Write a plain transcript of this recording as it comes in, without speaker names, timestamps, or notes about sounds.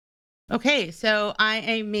Okay, so I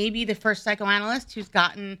am maybe the first psychoanalyst who's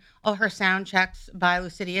gotten all her sound checks by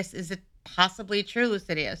Lucidius. Is it possibly true,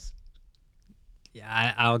 Lucidius?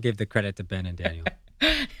 Yeah, I'll give the credit to Ben and Daniel.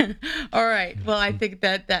 All right. Well, I Mhm.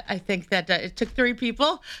 think that it took three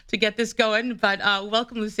people to get this going, but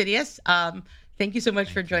welcome, Lucidius. Thank you so much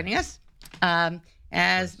for Thank you. joining us. Um, Of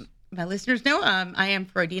as course. my listeners know, I am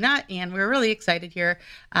Freudina, and we're really excited here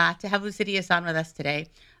to have Lucidius on with us today.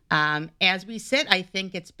 As we sit, I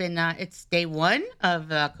think it's day one of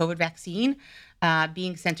the COVID vaccine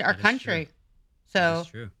being sent to our That is true. country. That is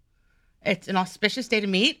So true. it's an auspicious day to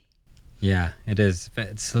meet. Yeah, it is.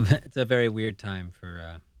 It's a very weird time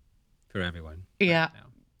for everyone right Yeah.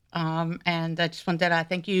 now. And I just wanted to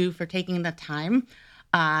thank you for taking the time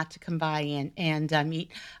to come by and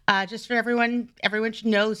meet. Just for everyone should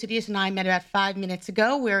know, Lucidius and I met about 5 minutes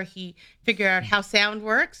ago, where he figured out Mm. how sound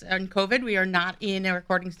works. On COVID, we are not in a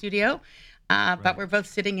recording studio, but Right. we're both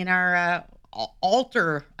sitting in our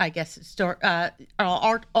altar, I guess, our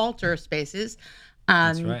art altar spaces.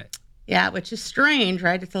 That's Um, right. yeah, which is strange,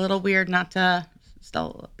 right? It's a little weird not to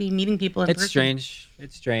still be meeting people in It's person. strange.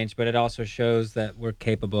 It's strange, but it also shows that we're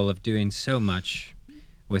capable of doing so much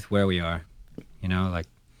with where we are. Like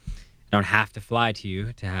I don't have to fly to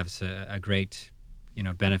you to have a great,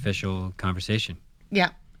 beneficial conversation. Yeah,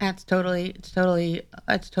 it's totally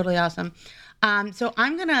awesome. So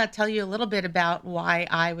I'm gonna tell you a little bit about why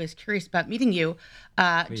I was curious about meeting you,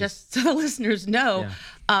 Please. just so the listeners know.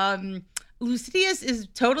 Yeah. Um, Lucidius is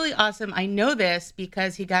totally awesome. I know this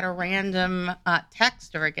because he got a random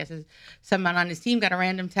text, or I guess someone on his team got a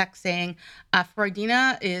random text saying,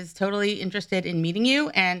 Freudina is totally interested in meeting you.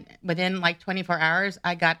 And within like 24 hours,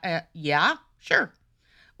 I got a yeah, sure,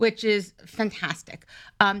 which is fantastic.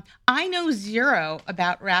 I know zero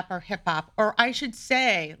about rap or hip hop, or I should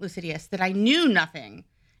say, Lucidius, that I knew nothing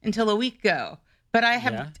until a week ago. But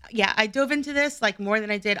Yeah. I dove into this like more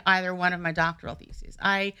than I did either one of my doctoral theses.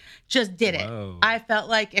 I just did it. Whoa. I felt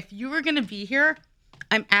like if you were going to be here,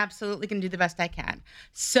 I'm absolutely going to do the best I can.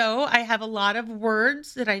 So I have a lot of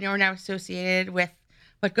words that I know are now associated with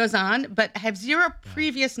what goes on, but I have zero Yeah.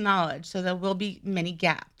 previous knowledge. So there will be many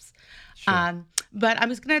gaps. Sure. But I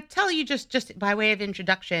was going to tell you just by way of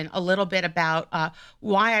introduction a little bit about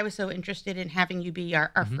why I was so interested in having you be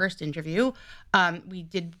our Hmm. first interview. We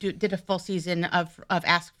did a full season of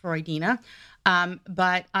Ask Freudina,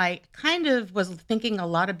 but I kind of was thinking a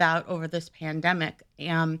lot about over this pandemic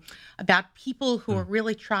about people who are Mm.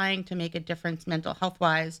 really trying to make a difference mental health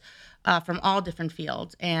wise from all different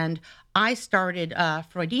fields. And I started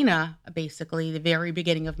Freudina basically the very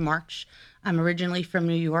beginning of March. I'm originally from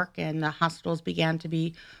New York, and the hospitals began to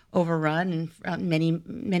be overrun, and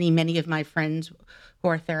many of my friends who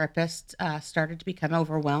are therapists started to become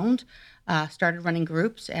overwhelmed. Started running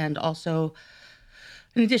groups, and also,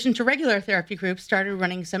 in addition to regular therapy groups, started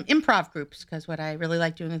running some improv groups because what I really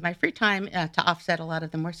like doing with my free time to offset a lot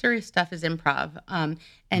of the more serious stuff is improv. And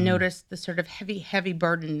Mm. noticed the sort of heavy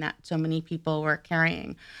burden that so many people were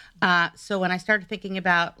carrying. So when I started thinking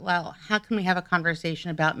about, well, how can we have a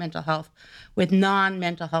conversation about mental health with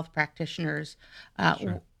non-mental health practitioners?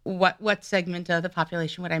 Sure. What segment of the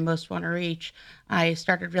population would I most want to reach? I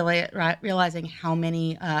started really realizing how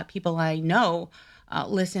many people I know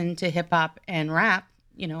listen to hip hop and rap,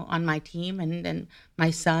 on my team and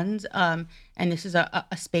my sons. And this is a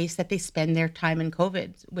space that they spend their time in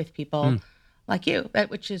COVID with people Mm. like you,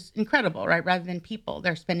 which is incredible, right? Rather than people,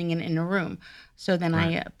 they're spending it in a room. So then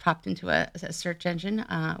Right. I popped into a search engine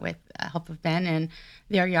with help of Ben, and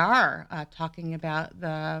there you are talking about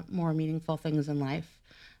the more meaningful things in life,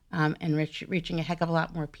 and reaching a heck of a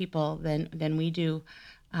lot more people than we do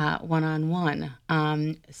one on one.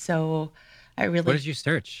 So I What really did you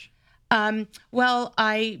search? well,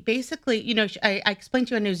 I basically, I explained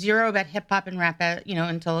to you I knew zero about hip hop and rap,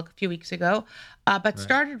 until a few weeks ago, but Right.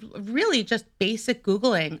 started really just basic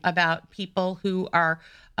Googling about people who are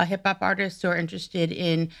hip hop artists who are interested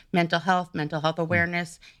in mental health Mm.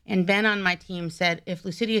 awareness. And Ben on my team said, if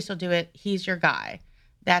Lucidius will do it, he's your guy.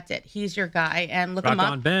 That's it. He's your guy. And look him Rock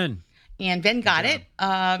up. on, Ben. And Ben Good got it,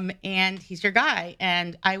 job. and he's your guy.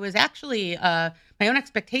 And I was actually, my own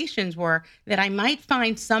expectations were that I might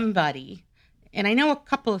find somebody, and I know a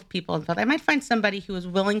couple of people, but I might find somebody who was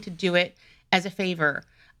willing to do it as a favor.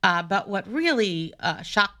 But what really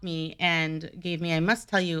shocked me and gave me, I must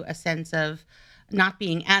tell you, a sense of not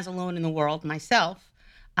being as alone in the world myself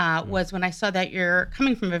Mm. was when I saw that you're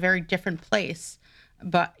coming from a very different place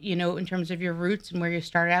but in terms of your roots and where you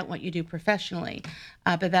started out, what you do professionally,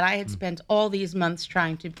 but that I had spent all these months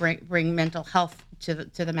trying to bring mental health to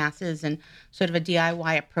the masses and sort of a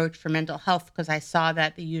DIY approach for mental health because I saw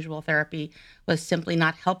that the usual therapy was simply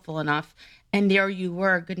not helpful enough. And there you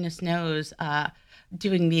were, goodness knows,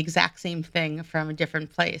 doing the exact same thing from a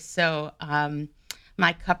different place. So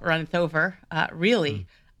my cup runneth over, Mm. really,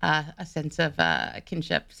 a sense of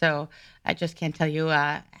kinship. So I just can't tell you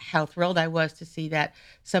how thrilled I was to see that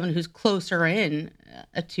someone who's closer in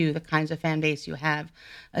to the kinds of fan base you have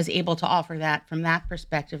is able to offer that from that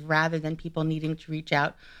perspective rather than people needing to reach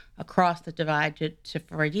out across the divide to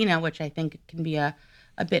Freudina, which I think can be a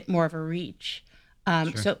bit more of a reach.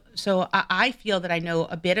 Sure. So I feel that I know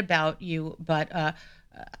a bit about you, but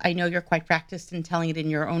I know you're quite practiced in telling it in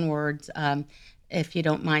your own words. If you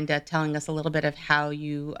don't mind telling us a little bit of how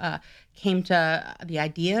you came to the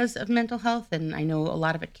ideas of mental health, and I know a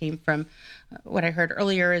lot of it came from what I heard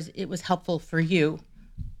earlier is it was helpful for you.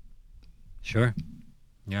 Sure.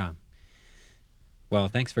 Yeah. Well,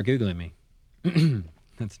 thanks for Googling me.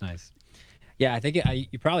 That's nice. Yeah, I think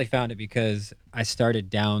you probably found it because I started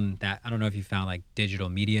down that. I don't know if you found like digital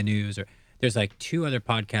media news or there's like two other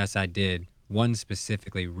podcasts I did. One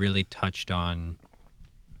specifically really touched on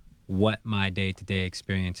what my day to day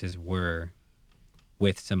experiences were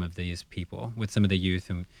with some of these people, with some of the youth.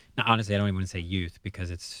 And now, honestly, I don't even want to say youth because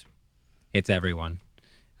it's everyone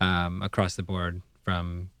across the board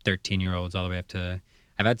from 13-year-olds all the way up to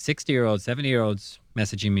I've had 60-year-olds, 70-year-olds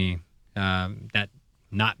messaging me that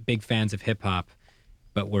not big fans of hip hop,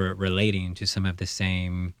 but were relating to some of the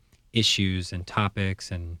same issues and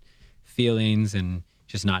topics and feelings and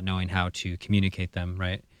just not knowing how to communicate them,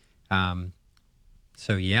 right? Um,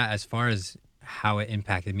 so yeah, as far as how it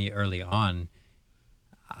impacted me early on,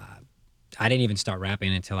 I didn't even start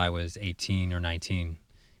rapping until I was 18 or 19.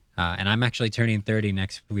 And I'm actually turning 30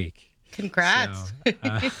 next week. So, Congrats.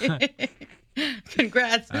 uh,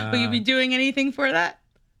 Congrats. Will you be uh, doing anything for that?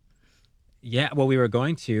 yeah, well, we were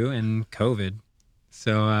going to in COVID.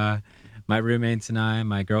 So, my roommates and I,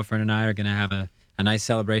 my girlfriend and I are going to have a nice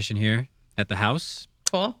celebration here at the house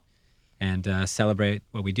Cool. and celebrate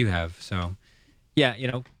what we do have. So, yeah,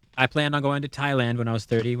 I planned on going to Thailand when I was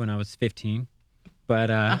 30, when I was 15, but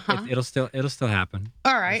Uh huh. it'll still happen.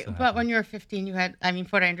 All It'll right, still but happen. when you were 15, you had, I mean,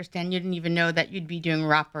 from what I understand, you didn't even know that you'd be doing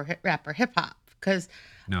rap or hip hop, because,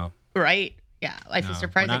 No, right? Yeah, life is no. When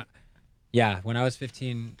surprising. I Yeah, when I was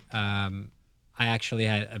 15, I actually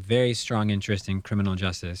had a very strong interest in criminal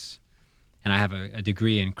justice, and I have a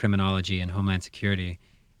degree in criminology and homeland security,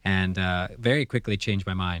 and very quickly changed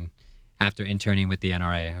my mind after interning with the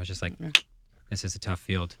NRA. I was just like, Yeah. this is a tough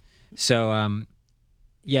field. So,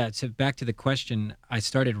 yeah, so back to the question, I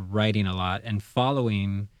started writing a lot and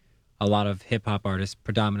following a lot of hip hop artists,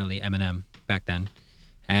 predominantly Eminem back then.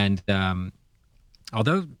 And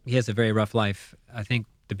although he has a very rough life, I think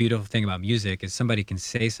the beautiful thing about music is somebody can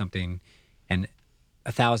say something and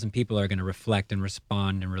 1,000 people are going to reflect and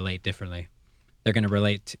respond and relate differently. They're going to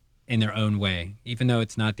relate in their own way, even though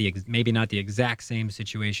it's not maybe not the exact same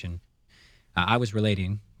situation. I was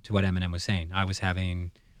relating to what Eminem was saying. I was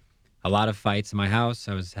having a lot of fights in my house.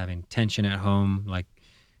 I was having tension at home, like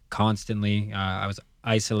constantly. I was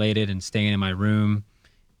isolated and staying in my room,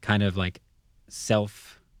 kind of like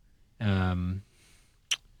self, um,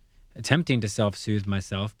 attempting to self soothe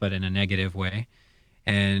myself, but in a negative way.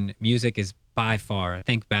 And music is by far, I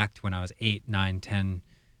think back to when I was 8, 9, 10,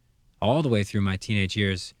 all the way through my teenage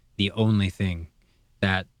years, the only thing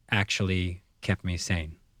that actually kept me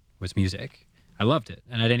sane was music. I loved it.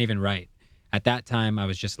 And I didn't even write. At that time, I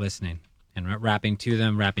was just listening and rapping to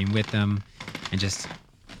them, rapping with them, and just,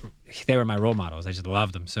 they were my role models. I just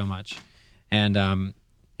loved them so much. And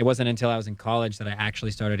it wasn't until I was in college that I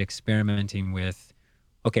actually started experimenting with,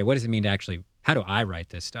 okay, what does it mean to actually, how do I write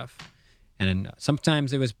this stuff? And then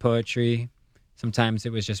sometimes it was poetry, sometimes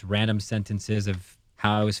it was just random sentences of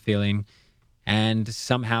how I was feeling. And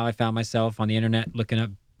somehow I found myself on the internet looking up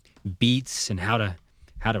beats and how to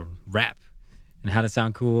rap and how to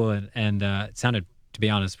sound cool. And it sounded, to be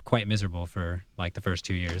honest, quite miserable for like the first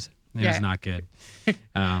 2 years. It was Yeah. not good.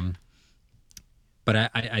 Um, but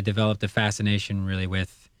I developed a fascination really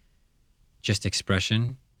with just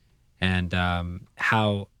expression and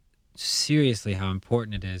how seriously how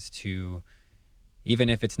important it is to, even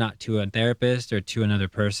if it's not to a therapist or to another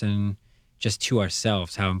person, just to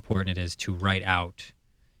ourselves, how important it is to write out,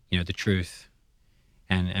 the truth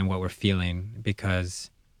and what we're feeling. Because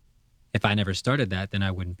if I never started that, then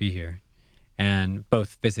I wouldn't be here, and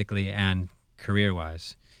both physically and career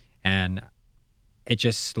wise. And it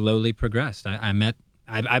just slowly progressed.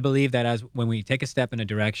 I believe that as when we take a step in a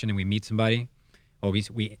direction and we meet somebody, or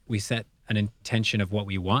we set an intention of what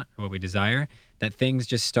we want or what we desire, that things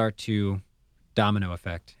just start to domino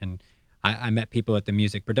effect. And I met people at the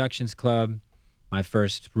Music Productions Club. My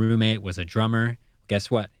first roommate was a drummer.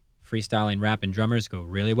 Guess what? Freestyling, rap, and drummers go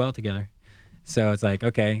really well together. So it's like,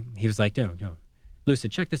 okay. He was like, yo,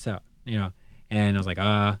 Lucid, check this out, And I was like,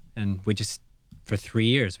 and we just, for 3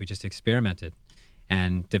 years, we just experimented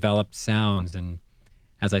and developed sounds. And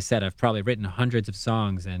as I said, I've probably written hundreds of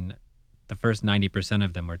songs, and the first 90%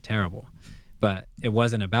 of them were terrible. But it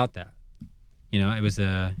wasn't about that.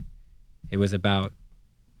 It was about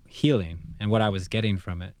healing and what I was getting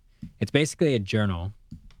from it. It's basically a journal.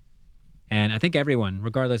 And I think everyone,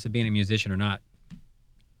 regardless of being a musician or not,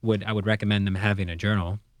 I would recommend them having a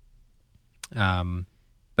journal.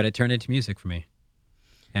 But it turned into music for me,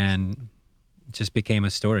 and it just became a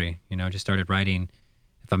story. Just started writing.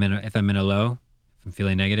 If I'm in a low, if I'm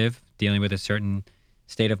feeling negative, dealing with a certain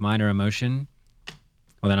state of mind or emotion,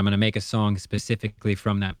 well, then I'm going to make a song specifically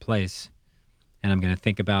from that place, and I'm going to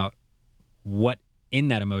think about what in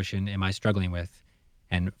that emotion am I struggling with,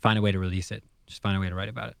 and find a way to release it. Just find a way to write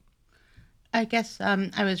about it. I guess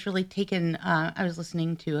I was really taken. I was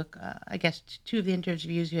listening to, I guess, two of the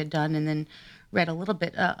interviews you had done, and then read a little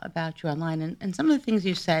bit about you online. And some of the things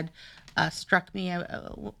you said struck me.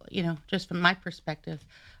 Just from my perspective,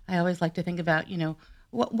 I always like to think about,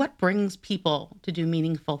 what brings people to do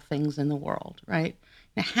meaningful things in the world, right?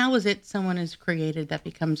 Now, how is it someone is created that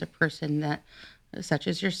becomes a person that, such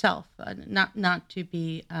as yourself, not to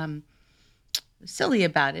be silly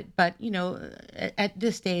about it, but at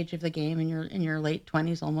this stage of the game, in your late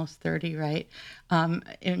 20s, almost 30, right? And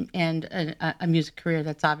a music career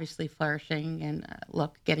that's obviously flourishing and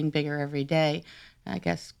getting bigger every day. I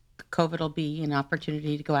guess COVID will be an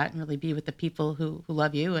opportunity to go out and really be with the people who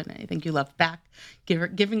love you, and I think you love back.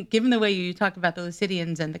 Given the way you talk about the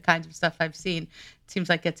Lucidians and the kinds of stuff I've seen, it seems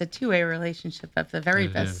like it's a two-way relationship of the very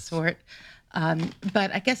It best is. sort.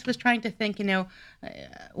 But I guess I was trying to think,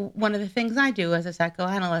 one of the things I do as a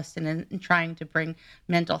psychoanalyst, and in trying to bring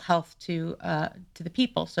mental health to the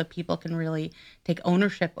people, so people can really take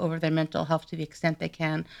ownership over their mental health to the extent they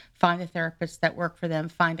can, find the therapists that work for them,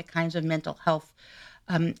 find the kinds of mental health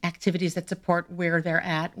activities that support where they're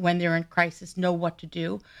at when they're in crisis, know what to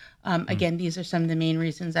do. Mm. Again, these are some of the main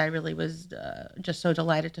reasons I really was just so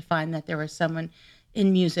delighted to find that there was someone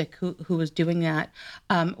in music who was doing that.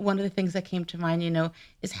 One of the things that came to mind,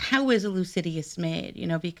 is how is a Lucidius made?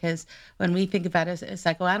 Because when we think about it as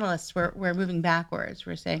psychoanalysts, we're moving backwards.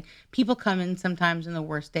 We're saying people come in sometimes in the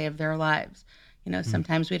worst day of their lives. Mm.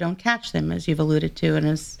 Sometimes we don't catch them, as you've alluded to, and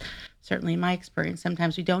as certainly in my experience,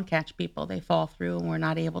 sometimes we don't catch people. They fall through, and we're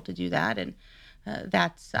not able to do that. And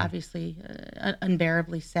that's Mm. obviously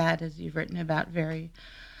unbearably sad, as you've written about very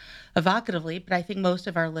evocatively, but I think most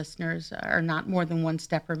of our listeners are not more than one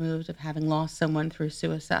step removed of having lost someone through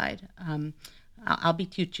suicide. I'll be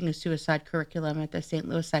teaching a suicide curriculum at the St.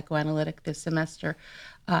 Louis Psychoanalytic this semester.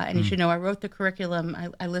 And you Mm. should know, I wrote the curriculum.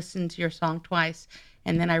 I listened to your song twice,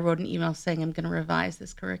 and then I wrote an email saying I'm going to revise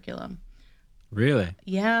this curriculum. Really?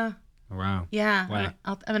 Yeah, Wow. yeah. Why?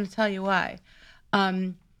 I'm going to tell you why.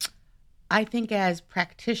 Um, I think as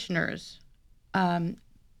practitioners, um,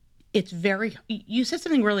 it's very. You said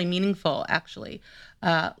something really meaningful, actually.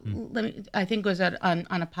 Mm. I think it was on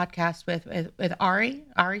a podcast with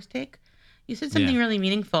Ari's Take. You said Yeah. something really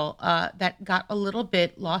meaningful that got a little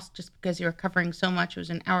bit lost just because you were covering so much. It was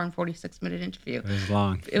an hour and 46-minute interview. It was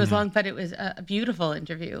long. It was Yeah. long, but it was a beautiful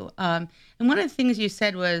interview. And one of the things you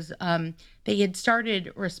said was they had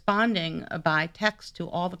started responding by text to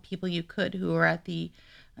all the people you could who were at the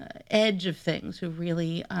edge of things, who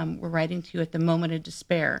really were writing to you at the moment of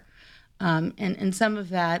despair. And some of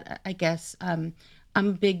that, I guess, I'm a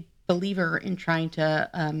big believer in trying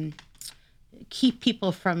to keep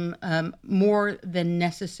people from more than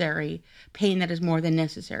necessary pain that is more than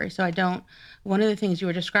necessary. So I don't. One of the things you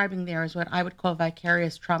were describing there is what I would call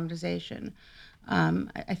vicarious traumatization.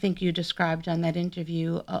 I think you described on that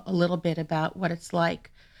interview a little bit about what it's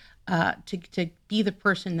like to be the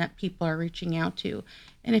person that people are reaching out to.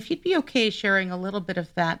 And if you'd be okay sharing a little bit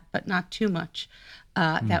of that, but not too much,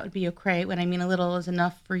 Mm. that would be okay. When I mean a little is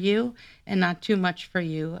enough for you and not too much for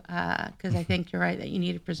you, because I think you're right that you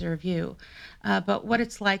need to preserve you. But what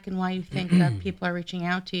it's like and why you think people are reaching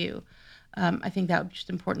out to you, I think that would be just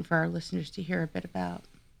important for our listeners to hear a bit about.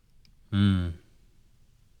 Mm.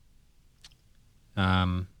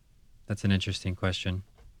 Um, that's an interesting question.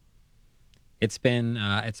 It's been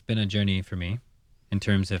a journey for me in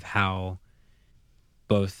terms of how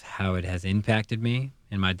it has impacted me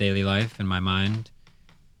in my daily life and my mind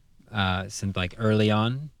since like early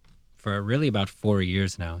on for really about 4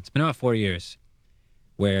 years now. It's been about 4 years.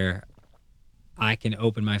 where I can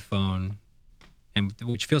open my phone, and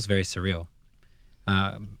which feels very surreal,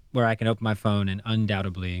 where I can open my phone and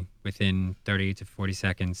undoubtedly within 30 to 40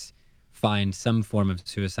 seconds find some form of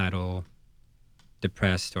suicidal,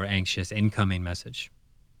 depressed, or anxious incoming message.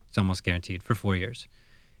 It's almost guaranteed for 4 years.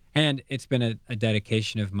 And it's been a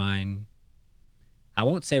dedication of mine. I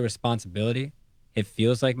won't say responsibility. It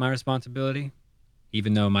feels like my responsibility,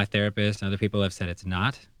 even though my therapist and other people have said it's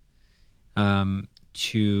not,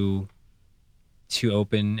 to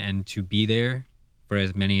open and to be there for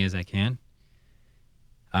as many as I can.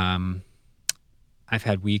 I've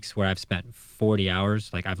had weeks where I've spent 40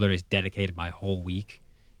 hours, like I've literally dedicated my whole week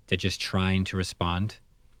to just trying to respond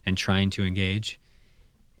and trying to engage.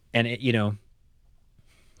 And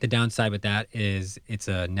the downside with that is it's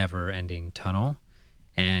a never-ending tunnel.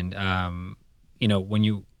 And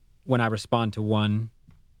when I respond to one,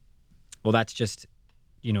 well, that's just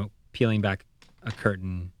peeling back a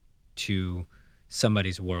curtain to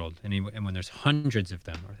somebody's world. And when there's hundreds of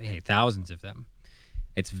them, or hey, thousands of them,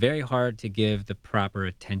 it's very hard to give the proper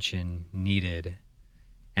attention needed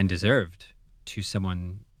and deserved to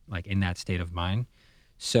someone like in that state of mind.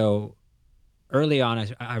 So early on,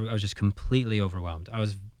 I was just completely overwhelmed. I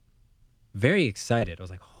was very excited. I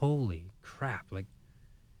was like, holy crap, like,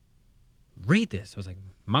 read this. I was like,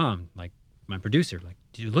 Mom, like, my producer, like,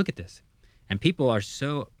 do you look at this? And people are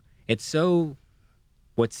it's so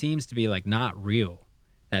what seems to be like not real,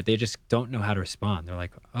 that they just don't know how to respond. They're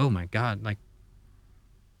like, oh my God, like,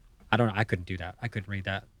 I don't know. I couldn't do that. I couldn't read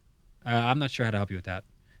that. I'm not sure how to help you with that.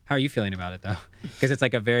 How are you feeling about it though? Because it's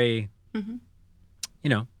like a very, Hmm.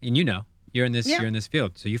 and you're in this, Yeah. you're in this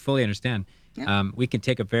field, so you fully understand. Yeah. We can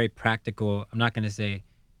take a very practical. I'm not going to say,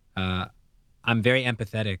 I'm very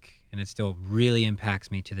empathetic, and it still really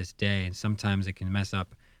impacts me to this day. And sometimes it can mess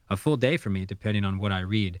up a full day for me, depending on what I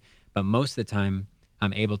read. But most of the time,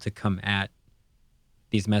 I'm able to come at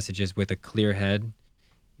these messages with a clear head,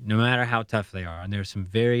 no matter how tough they are. And there's some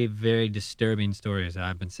very, very disturbing stories that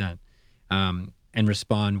I've been sent, and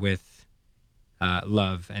respond with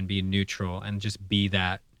love and be neutral and just be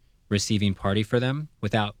that receiving party for them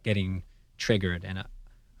without getting triggered and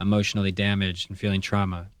emotionally damaged and feeling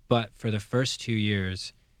trauma. But for the first 2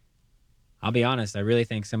 years, I'll be honest, I really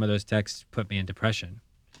think some of those texts put me in depression,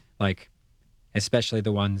 like especially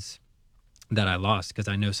the ones that I lost, because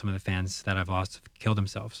I know some of the fans that I've lost have killed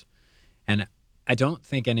themselves. And I don't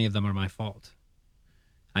think any of them are my fault.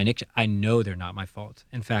 I know they're not my fault.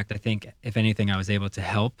 In fact, I think if anything, I was able to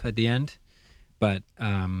help at the end. But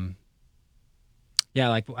yeah,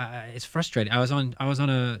 like it's frustrating. I was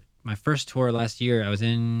on my first tour last year. I was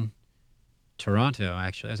in Toronto,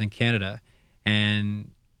 actually. I was in Canada,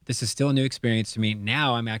 and this is still a new experience to me.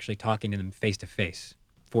 Now I'm actually talking to them face to face.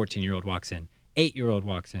 14-year-old walks in, 8-year-old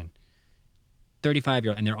walks in,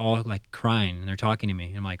 35-year-old, and they're all like crying and they're talking to me.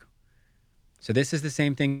 And I'm like, so this is the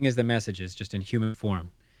same thing as the messages, just in human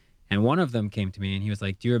form. And one of them came to me and he was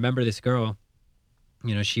like, do you remember this girl?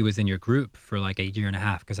 She was in your group for like a year and a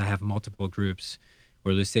half, because I have multiple groups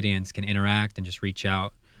where Lucidians can interact and just reach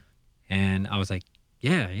out. And I was like,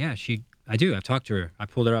 yeah, I do. I've talked to her. I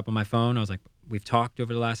pulled her up on my phone. I was like, we've talked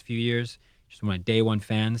over the last few years. She's one of my day one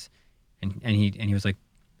fans. And he was like,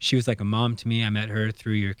 she was like a mom to me. I met her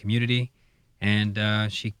through your community, and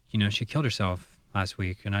she killed herself last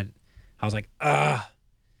week. And I was like,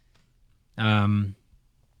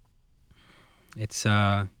 it's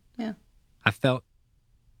Yeah. I felt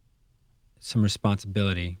some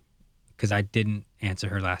responsibility because I didn't answer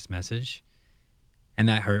her last message, and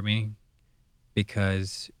that hurt me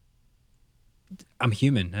because I'm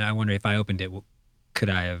human, and I wonder if I opened it, could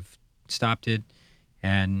I have stopped it?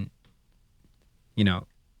 And you know,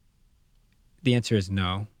 the answer is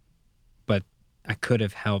no, but I could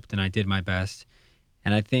have helped, and I did my best.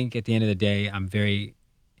 And I think at the end of the day, I'm very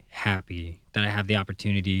happy that I have the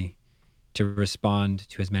opportunity to respond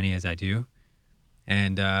to as many as I do.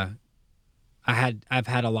 And I've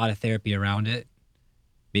had a lot of therapy around it,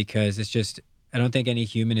 because it's just, I don't think any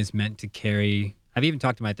human is meant to carry. I've even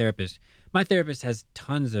talked to my therapist. My therapist has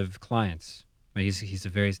tons of clients. I mean, he's a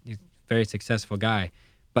very successful guy,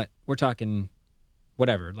 but we're talking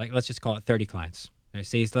whatever. Like, let's just call it 30 clients. Let's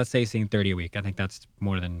say he's seeing 30 a week. I think that's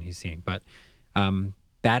more than he's seeing, but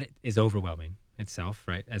that is overwhelming itself,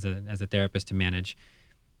 right? As a therapist to manage.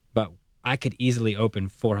 But I could easily open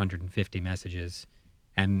 450 messages,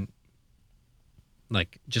 and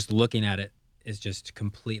like just looking at it is just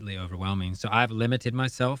completely overwhelming. So I've limited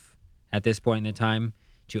myself at this point in time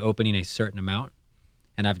to opening a certain amount.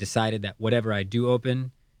 And I've decided that whatever I do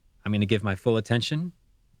open, I'm going to give my full attention,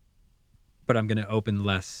 but I'm going to open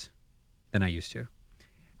less than I used to.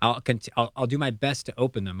 I'll do my best to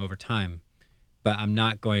open them over time, but I'm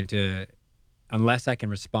not going to unless I can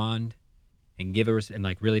respond and and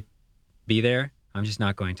like really be there. I'm just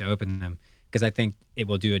not going to open them because I think it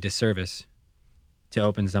will do a disservice to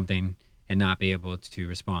open something and not be able to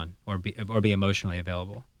respond or be emotionally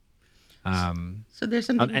available. Um, So there's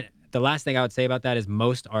something. and the last thing I would say about that is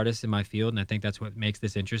most artists in my field, and I think that's what makes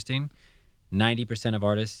this interesting. 90% of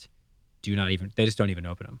artists they just don't even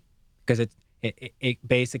open them because it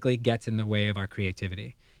basically gets in the way of our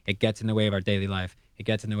creativity. It gets in the way of our daily life. It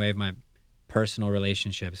gets in the way of my personal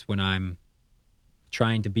relationships when I'm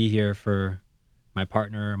trying to be here for my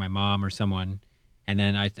partner or my mom or someone, and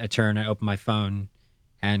then I open my phone,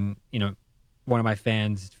 and one of my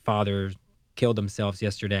fans' father killed themselves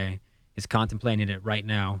yesterday, is contemplating it right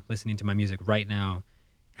now, listening to my music right now.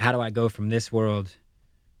 How do I go from this world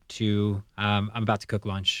to I'm about to cook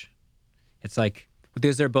lunch? It's like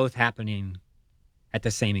because they're both happening at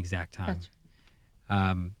the same exact time. That's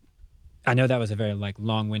Um, I know that was a very like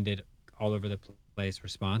long-winded, all over the place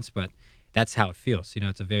response, but that's how it feels.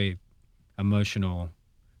 It's a very emotional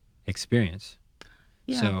experience.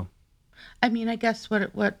 yeah. So, I mean, I guess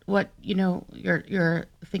what you're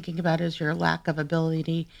thinking about is your lack of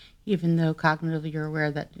ability, even though cognitively you're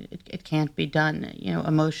aware that it can't be done.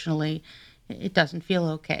 Emotionally, it doesn't feel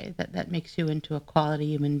okay. That makes you into a quality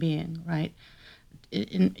human being, right?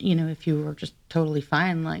 If you were just totally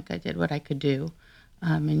fine, like I did what I could do,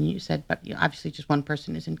 and you said, but obviously just one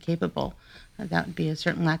person isn't capable. That would be a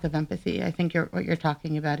certain lack of empathy. I think what you're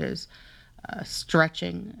talking about is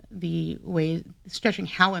stretching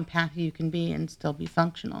how empathic you can be and still be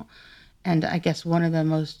functional. And I guess one of the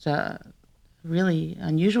most really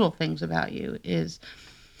unusual things about you is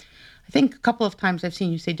I think a couple of times I've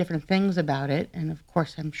seen you say different things about it, and of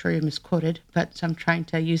course, I'm sure you're misquoted, but so I'm trying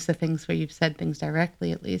to use the things where you've said things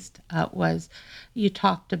directly, at least, was you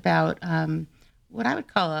talked about what I would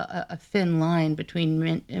call a thin line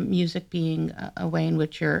between music being a way in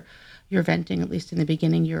which you're venting, at least in the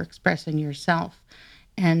beginning, you're expressing yourself.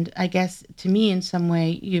 And I guess to me, in some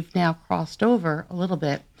way, you've now crossed over a little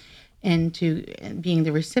bit into being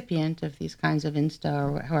the recipient of these kinds of Insta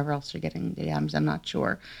or however else you're getting the DMs, I'm not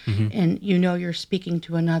sure. mhm. And you're speaking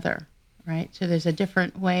to another, right? So there's a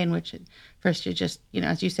different way in which first you just,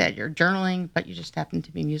 as you said, you're journaling, but you just happen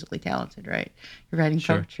to be musically talented, right? You're writing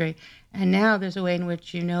Sure. poetry. And now there's a way in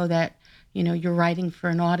which that, you're writing for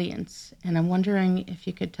an audience. And I'm wondering if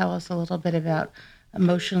you could tell us a little bit about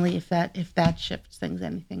emotionally if that shifts things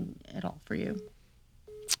anything at all for you.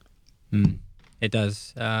 Mm, it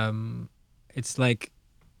does. It's like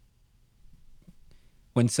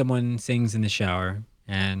when someone sings in the shower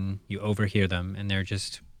and you overhear them and they're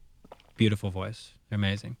just beautiful voice. They're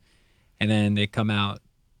amazing. And then they come out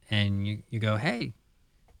and you go, "Hey,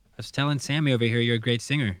 I was telling Sammy over here you're a great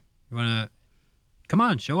singer. You want to come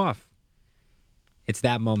on, show off." It's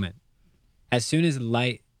that moment. As soon as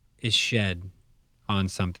light is shed on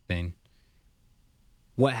something,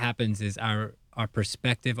 what happens is our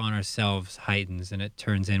perspective on ourselves heightens and it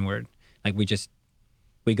turns inward. Like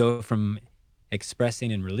we go from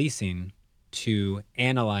expressing and releasing to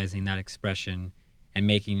analyzing that expression and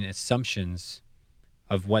making assumptions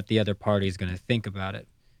of what the other party is going to think about it.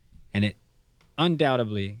 And it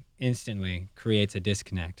undoubtedly instantly creates a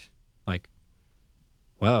disconnect. Like,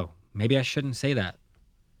 whoa, maybe I shouldn't say that.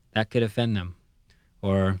 That could offend them.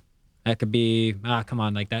 Or that could be, come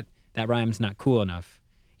on, like that rhyme's not cool enough.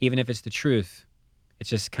 Even if it's the truth, it's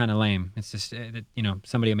just kind of lame. It's just,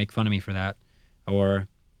 somebody will make fun of me for that. Or,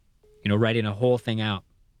 writing a whole thing out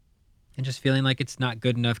and just feeling like it's not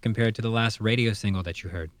good enough compared to the last radio single that you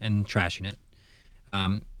heard and trashing it.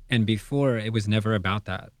 And before, it was never about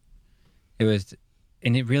that. It was,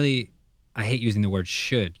 and it really, I hate using the word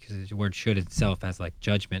should because the word should itself has like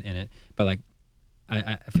judgment in it. But like,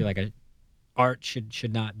 I feel like art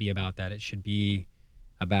should not be about that. It should be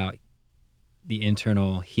about the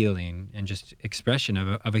internal healing and just expression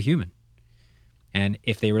of a human. And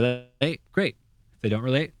if they relate, great. If they don't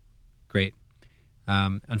relate, great.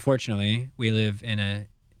 Unfortunately, we live in a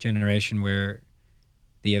generation where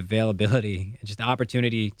the availability and just the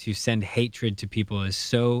opportunity to send hatred to people is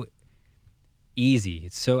so easy.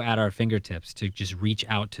 It's so at our fingertips to just reach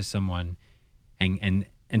out to someone and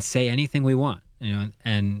say anything we want,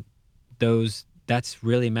 and that's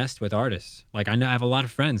really messed with artists. Like I know I have a lot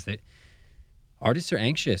of friends that artists are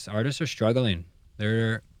anxious, artists are struggling.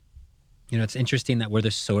 They're it's interesting that we're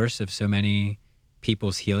the source of so many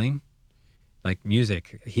people's healing. Like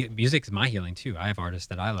music is my healing too. I have artists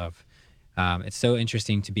that I love. It's so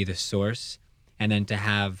interesting to be the source and then to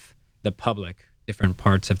have the public, different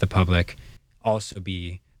parts of the public, also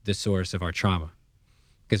be the source of our trauma.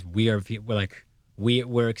 because we're like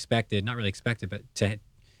we're expected, not really expected, but to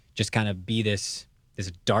just kind of be this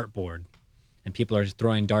dartboard, and people are just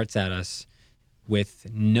throwing darts at us with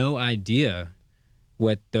no idea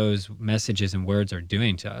what those messages and words are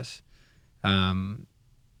doing to us. Um,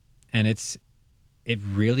 and it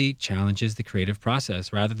really challenges the creative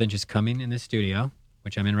process rather than just coming in the studio,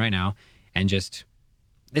 which I'm in right now, and just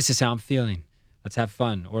this is how I'm feeling. Let's have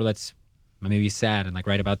fun, or let's maybe be sad and like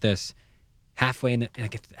write about this. Halfway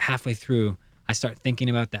through, I start thinking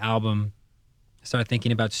about the album. I start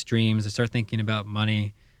thinking about streams. I start thinking about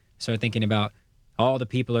money. I start thinking about all the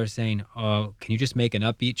people are saying, "Oh, can you just make an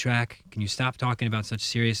upbeat track? Can you stop talking about such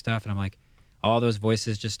serious stuff?" And I'm like, all those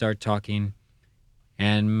voices just start talking,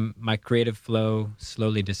 and my creative flow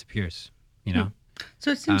slowly disappears. You Hmm. know?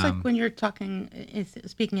 So it seems like Um, when you're talking,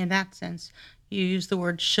 speaking in that sense, you used the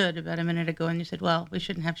word should about a minute ago, and you said, well, we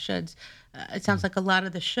shouldn't have shoulds. It sounds mm, like a lot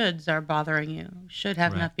of the shoulds are bothering you. Should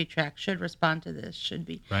have an right, upbeat track, should respond to this, should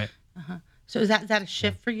be. right. Uh-huh. So is that a Yeah,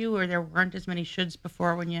 shift for you, or there weren't as many shoulds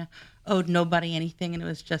before when you owed nobody anything and it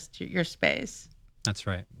was just your space? that's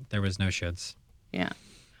right. There was no shoulds. Yeah.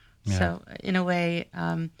 Yeah. So in a way,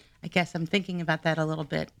 I guess I'm thinking about that a little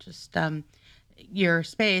bit. Just your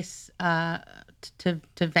space to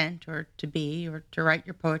vent or to be or to write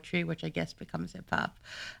your poetry, which I guess becomes hip hop,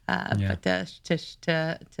 Yeah. but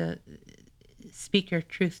to speak your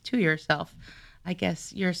truth to yourself. I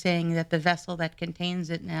guess you're saying that the vessel that contains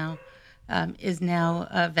it now is now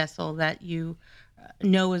a vessel that you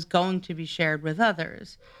know is going to be shared with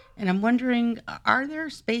others. And I'm wondering, are there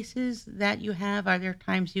spaces that you have? Are there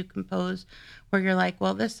times you compose where you're like,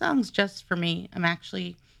 well, this song's just for me. I'm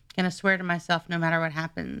actually going to swear to myself no matter what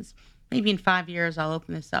happens. Maybe in 5 years I'll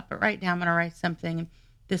open this up, but right now I'm going to write something. And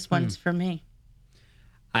this Hmm. one's for me.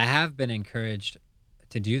 I have been encouraged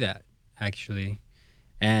to do that actually,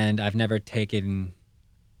 and I've never taken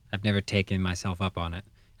myself up on it.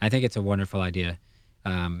 I think it's a wonderful idea.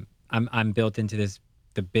 I'm built into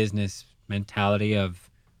the business mentality of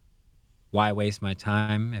why waste my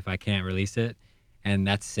time if I can't release it, and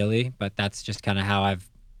that's silly, but that's just kind of how I've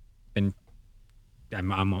been.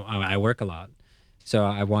 I work a lot, so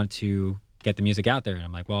I want to get the music out there, and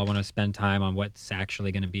I'm like, well, I want to spend time on what's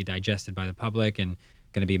actually going to be digested by the public and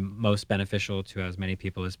going to be most beneficial to as many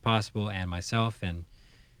people as possible and myself. And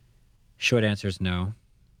short answer is no.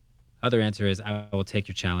 Other answer is I will take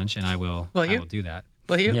your challenge and Will I you? will do that.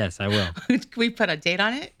 Will you? Yes, I will. Can we put a date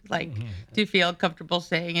on it? Like, do you feel comfortable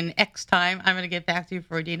saying in X time I'm going to get back to you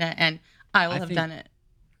for Dina and I will I have think done it?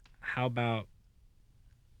 how about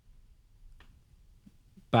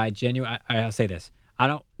by January I'll say this. I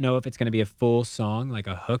don't know if it's going to be a full song like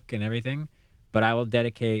a hook and everything, but I will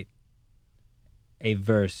dedicate a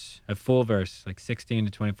full verse, like 16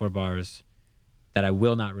 to 24 bars that I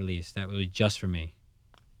will not release. That will be just for me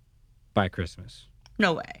by Christmas.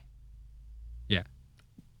 No way. Yeah,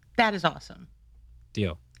 That is awesome.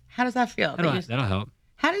 deal. How does that feel that you? That'll help.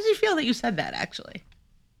 How did you feel that you said that actually?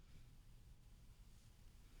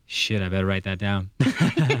 Shit, I better write that down.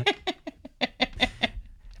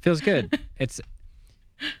 Feels good. It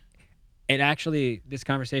actually, this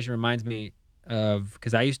conversation reminds me of,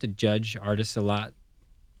 because I used to judge artists a lot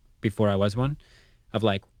before I was one, of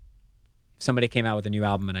like, if somebody came out with a new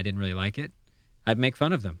album and I didn't really like it, I'd make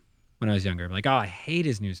fun of them when I was younger. Like, oh, I hate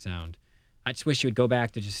his new sound. I just wish he would go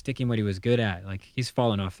back to just sticking what he was good at. Like, he's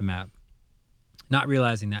fallen off the map. Not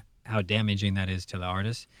realizing that how damaging that is to the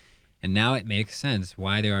artist. And now it makes sense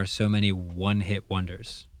why there are so many one-hit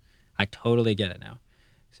wonders. I totally get it now.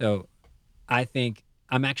 So I think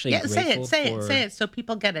I'm actually Yeah, say it, grateful say it, say for, it, so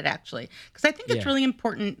people get it. Actually, because I think it's yeah, really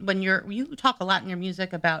important when you talk a lot in your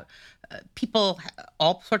music about people,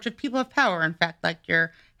 all sorts of people of power. In fact, like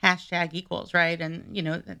your hashtag equals, right? And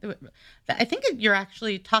I think you're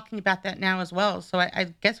actually talking about that now as well. So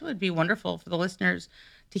I guess it would be wonderful for the listeners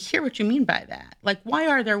to hear what you mean by that. Like, why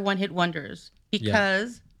are there one hit wonders? yeah.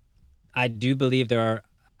 Because I do believe there are.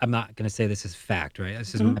 I'm not going to say this is fact, right?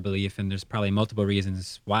 This is Mhm. my belief, and there's probably multiple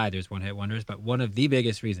reasons why there's one hit wonders. But one of the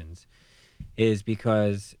biggest reasons is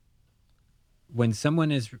because when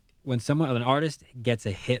an artist gets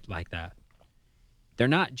a hit like that, they're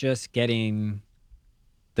not just getting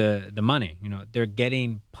the money. They're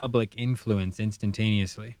getting public influence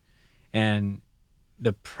instantaneously, and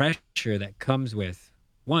the pressure that comes with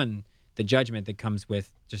one, the judgment that comes with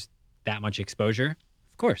just that much exposure.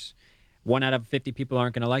 Of course, one out of 50 people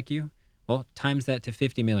aren't going to like you. Well, times that to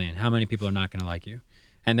 50 million. How many people are not going to like you?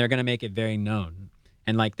 And they're going to make it very known.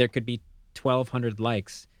 And like there could be 1,200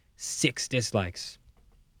 likes, 6 dislikes.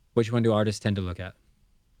 Which one do artists tend to look at?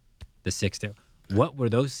 The six. What were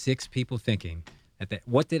those 6 people thinking?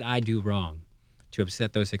 What did I do wrong to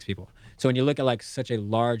upset those 6 people. So when you look at like such a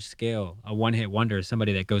large scale, a one hit wonder,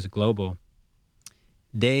 somebody that goes global,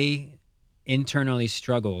 they internally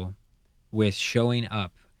struggle with showing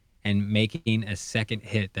up and making a second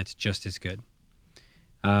hit that's just as good.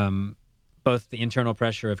 Um, Both the internal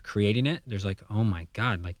pressure of creating it, there's like, oh my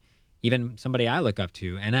God, like even somebody I look up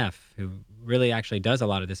to, NF, who really actually does a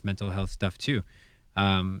lot of this mental health stuff too.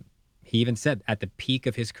 Um, he even said at the peak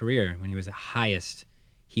of his career, when he was the highest,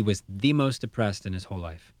 he was the most depressed in his whole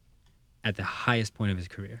life at the highest point of his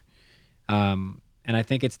career. And I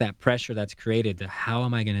think it's that pressure that's created that how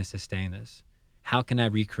am I going to sustain this? How can I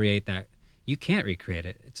recreate that? You can't recreate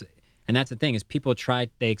it. And that's the thing is people try,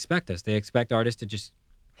 they expect us. They expect artists to just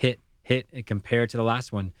hit and compare to the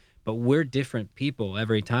last one. But we're different people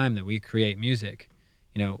every time that we create music.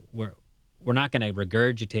 You know, we're not going to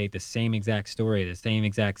regurgitate the same exact story, the same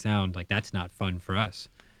exact sound. Like that's not fun for us.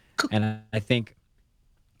 And I think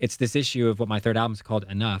it's this issue of what my third album is called,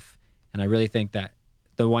 Enough. And I really think that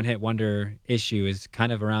the one hit wonder issue is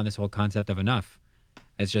kind of around this whole concept of enough.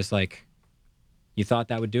 It's just like you thought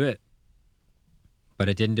that would do it, but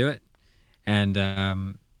it didn't do it. And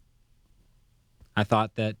I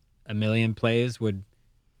thought that a million plays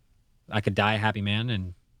I could die a happy man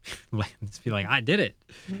and just be like, I did it.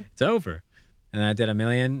 It's over. And I did a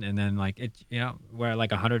million, and then like it, we're at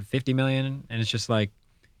like 150 million, and it's just like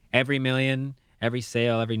every million, every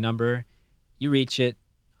sale, every number, you reach it,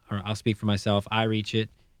 or I'll speak for myself, I reach it,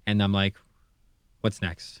 and I'm like, what's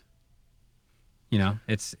next?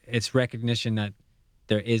 It's recognition that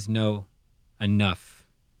there is no enough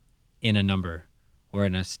in a number or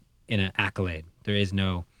in an accolade. There is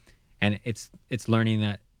no, and it's learning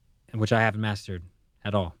that, which I haven't mastered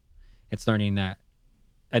at all. It's learning that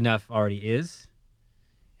enough already is,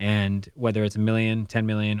 and whether it's a million, 10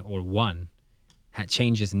 million, or one,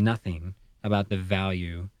 changes nothing about the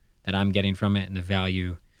value that I'm getting from it and the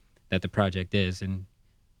value that the project is. And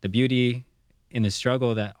the beauty in the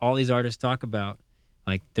struggle that all these artists talk about,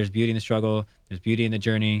 like there's beauty in the struggle, there's beauty in the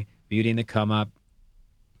journey, beauty in the come up.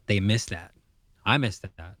 They miss that. I miss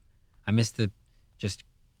that. I miss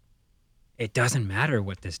it doesn't matter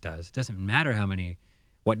what this does. It doesn't matter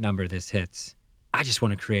what number this hits. I just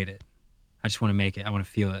want to create it. I just want to make it. I want to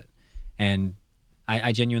feel it. And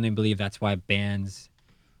I genuinely believe that's why bands,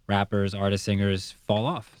 rappers, artists, singers fall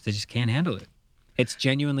off. They just can't handle it. It's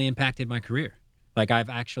genuinely impacted my career. Like I've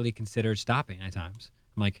actually considered stopping at times.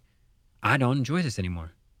 I'm like, I don't enjoy this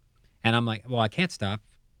anymore. And I'm like, well, I can't stop.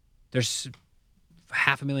 There's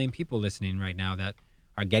 500,000 people listening right now that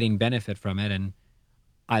are getting benefit from it. And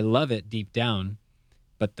I love it deep down,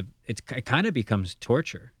 but it kind of becomes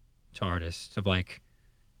torture to artists of like,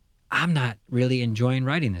 I'm not really enjoying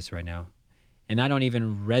writing this right now. And I don't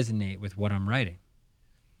even resonate with what I'm writing.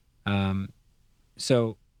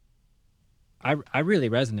 So I really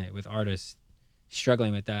resonate with artists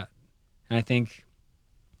struggling with that. And I think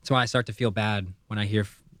that's why I start to feel bad when I hear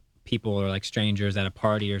people or like strangers at a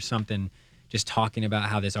party or something just talking about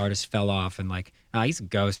how this artist fell off and like, he's a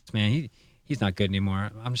ghost, man. He's not good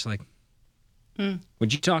anymore. I'm just like,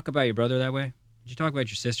 would you talk about your brother that way? Would you talk about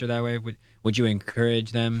your sister that way? Would you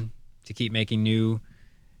encourage them to keep making new,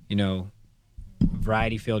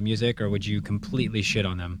 variety-filled music, or would you completely shit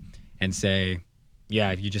on them and say,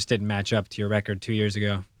 yeah, you just didn't match up to your record 2 years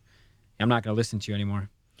ago, I'm not going to listen to you anymore?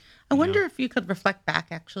 I wonder if you could reflect back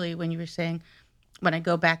actually when you were saying, when I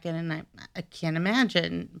go back in and I can't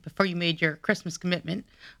imagine before you made your Christmas commitment,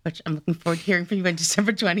 which I'm looking forward to hearing from you on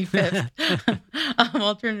December 25th,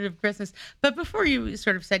 alternative Christmas. But before you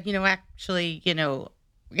sort of said, actually, yeah,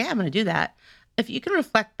 I'm going to do that. If you can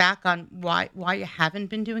reflect back on why you haven't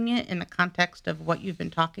been doing it in the context of what you've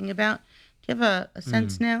been talking about, do you have a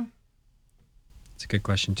sense now? It's a good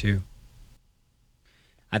question too.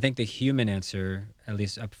 I think the human answer, at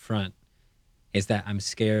least up front, is that I'm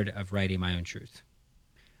scared of writing my own truth.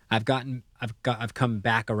 I've come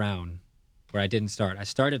back around where I didn't start. I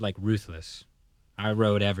started like ruthless. I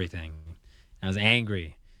wrote everything. I was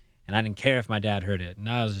angry, and I didn't care if my dad heard it. And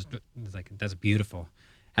I was like, that's beautiful.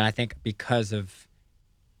 And I think because of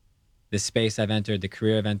the space I've entered, the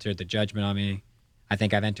career I've entered, the judgment on me, I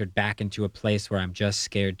think I've entered back into a place where I'm just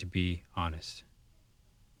scared to be honest.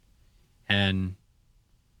 And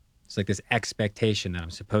it's like this expectation that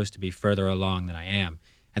I'm supposed to be further along than I am.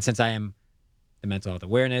 And since I am the mental health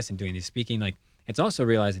awareness and doing this speaking, like it's also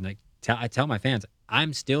realizing like I tell my fans,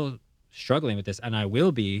 I'm still struggling with this, and I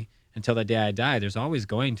will be until the day I die. There's always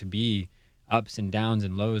going to be ups and downs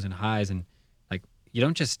and lows and highs, and like you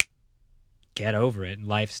don't just get over it and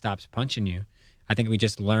life stops punching you. I think we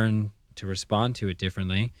just learn to respond to it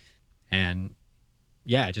differently. And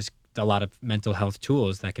yeah, just a lot of mental health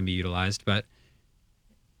tools that can be utilized. But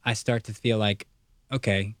I start to feel like,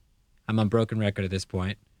 okay, I'm on broken record at this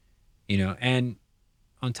point, and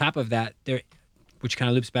on top of that, which kind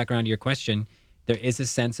of loops back around to your question, there is a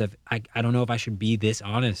sense of, I don't know if I should be this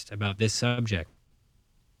honest about this subject.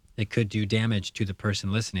 It could do damage to the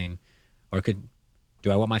person listening, or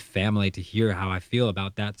do I want my family to hear how I feel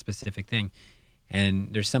about that specific thing? And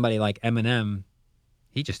there's somebody like Eminem,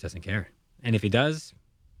 he just doesn't care. And if he does,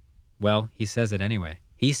 well, he says it anyway.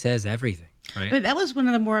 He says everything, right? But that was one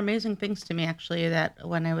of the more amazing things to me, actually, that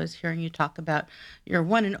when I was hearing you talk about your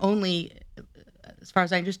one and only, as far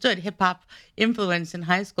as I understood, hip hop influence in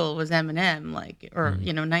high school was Eminem, like, or,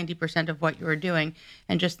 Mhm. 90% of what you were doing.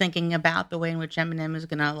 And just thinking about the way in which Eminem is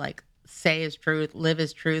going to, like, say his truth, live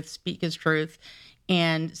his truth, speak his truth.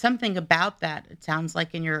 And something about that, it sounds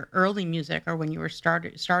like in your early music or when you were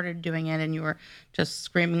started doing it and you were just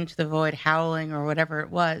screaming to the void, howling or whatever it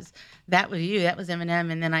was, that was you, that was Eminem.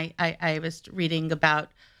 And then I was reading about,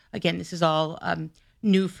 again, this is all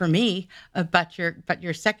new for me, but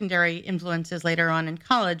your secondary influences later on in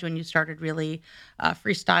college when you started really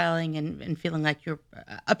freestyling and feeling like you're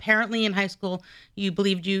apparently in high school you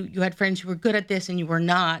believed you had friends who were good at this and you were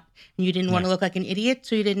not, and you didn't want Yeah. to look like an idiot,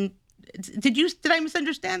 so you didn't. Did I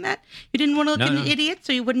misunderstand that? You didn't want to look No, like an no. idiot,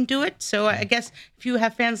 so you wouldn't do it. So I Mm. guess if you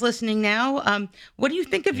have fans listening now, what do you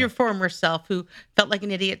think of Yeah. your former self who felt like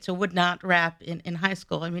an idiot, so would not rap in high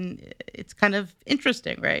school? I mean, it's kind of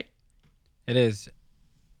interesting, right? It is.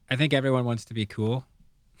 I think everyone wants to be cool,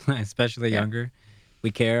 especially Yeah. younger.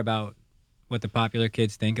 We care about what the popular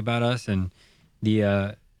kids think about us, and the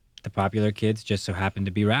uh, the popular kids just so happen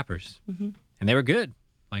to be rappers, Hmm. and they were good.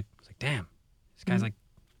 Like, it's like, damn, this guy's Hmm. like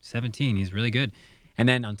 17. He's really good. And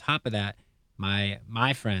then on top of that,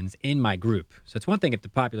 my friends in my group. So it's one thing if the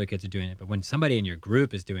popular kids are doing it, but when somebody in your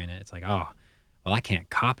group is doing it, it's like, oh, well, I can't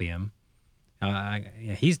copy him. Yeah,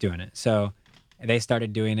 he's doing it. So they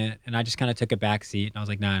started doing it, and I just kind of took a back seat, and I was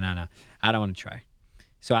like, no, no, no, I don't want to try.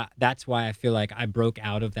 So that's why I feel like I broke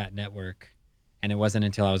out of that network, and it wasn't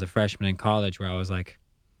until I was a freshman in college where I was like,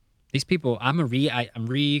 these people, I'm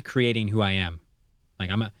recreating who I am. Like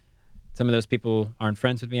some of those people aren't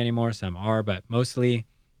friends with me anymore, some are, but mostly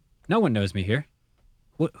no one knows me here.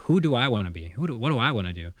 Who do I want to be? What do I want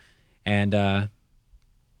to do? And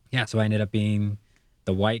yeah, so I ended up being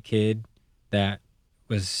the white kid that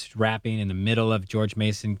was rapping in the middle of George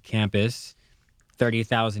Mason campus,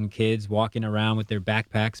 30,000 kids walking around with their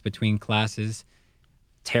backpacks between classes,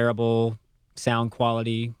 terrible sound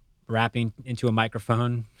quality, rapping into a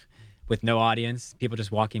microphone with no audience, people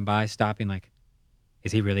just walking by, stopping, like,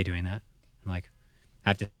 is he really doing that? I'm like, I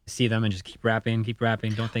have to see them and just keep rapping,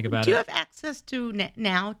 don't think about Do you it. have access to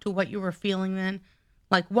now to what you were feeling then?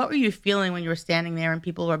 Like, what were you feeling when you were standing there and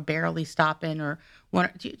people were barely stopping? Or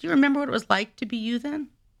do you remember what it was like to be you then?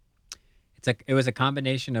 It was a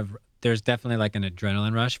combination of, there's definitely like an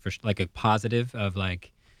adrenaline rush for like a positive of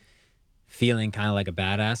like feeling kind of like a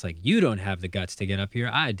badass, like you don't have the guts to get up here,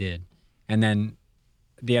 I did. And then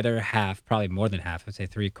the other half, probably more than half, I'd say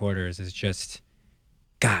three quarters, is just,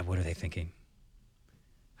 God, what are they thinking?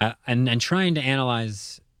 And trying to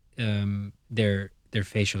analyze their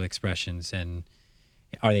facial expressions, and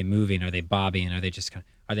are they moving? Are they bobbing? Are they just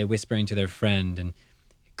are they whispering to their friend? And it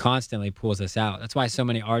constantly pulls us out. That's why so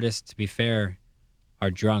many artists, to be fair, are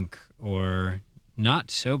drunk or not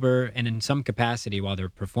sober, and in some capacity while they're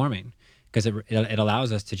performing, because it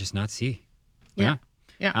allows us to just not see. Yeah. Yeah,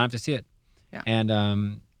 Yeah. I don't have to see it. Yeah.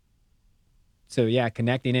 And so yeah,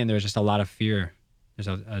 connecting in, there's just a lot of fear. There's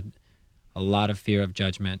a lot of fear of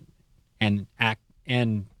judgment and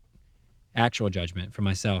actual judgment for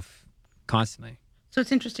myself constantly. So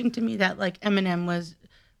it's interesting to me that like Eminem was,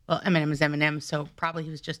 well, Eminem was Eminem, so probably he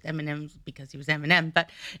was just Eminem because he was Eminem. But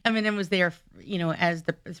Eminem was there, as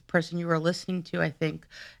the person you were listening to, I think,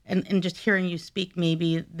 and just hearing you speak,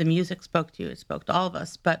 maybe the music spoke to you, it spoke to all of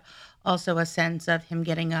us, but also a sense of him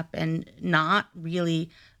getting up and not really.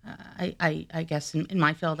 I guess in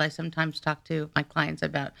my field, I sometimes talk to my clients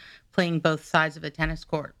about playing both sides of a tennis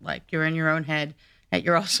court. Like you're in your own head, and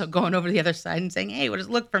you're also going over to the other side and saying, "Hey, what does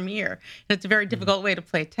it look from here?" And it's a very Mhm. difficult way to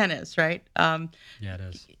play tennis, right? Yeah, it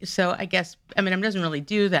is. So I guess Eminem doesn't really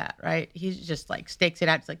do that, right? He's just like stakes it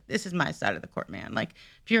out. It's like, this is my side of the court, man. Like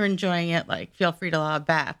if you're enjoying it, like feel free to lob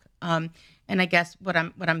back. And I guess what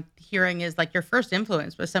I'm hearing is like your first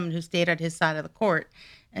influence was someone who stayed at his side of the court.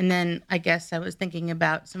 And then I guess I was thinking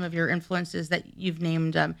about some of your influences that you've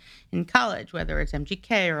named in college, whether it's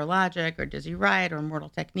MGK or Logic or Dizzy Wright or Mortal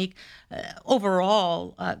Technique.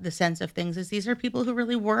 Overall, the sense of things is these are people who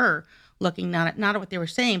really were looking not at what they were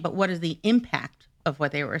saying, but what is the impact of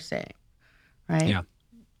what they were saying, right? Yeah.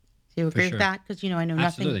 Do you For agree with sure. that? Because, I know nothing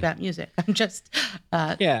Absolutely. about music. I'm just,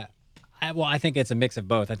 uh, Yeah. I think it's a mix of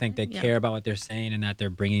both. I think they yeah, care about what they're saying and that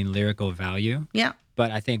they're bringing lyrical value. yeah,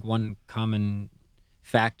 But I think one common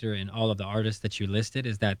factor in all of the artists that you listed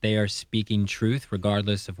is that they are speaking truth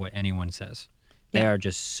regardless of what anyone says. They yeah, are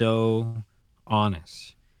just so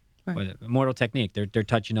honest. right, With Immortal Technique, they're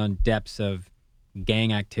touching on depths of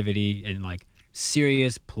gang activity and like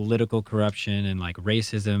serious political corruption and like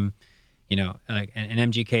racism. Like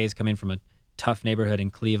and MGK is coming from a tough neighborhood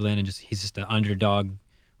in Cleveland, and just he's just an underdog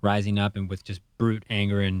rising up and with just brute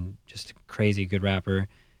anger and just a crazy good rapper.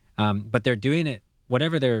 But they're doing it,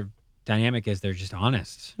 whatever their dynamic is, they're just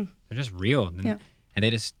honest. mm, They're just real, yeah, and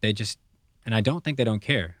they just, and I don't think they don't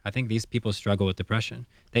care. I think these people struggle with depression.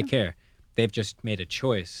 They mm, care. They've just made a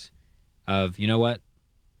choice of, you know what,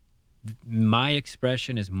 my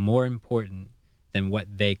expression is more important than what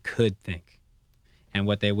they could think and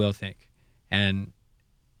what they will think. And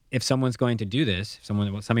if someone's going to do this, if some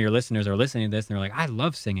of your listeners are listening to this and they're like, I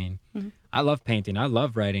love singing, mhm. I love painting, I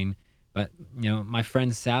love writing, but my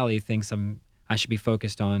friend Sally thinks I should be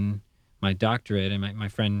focused on my doctorate, and my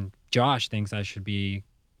friend Josh thinks I should be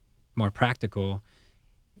more practical.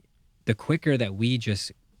 The quicker that we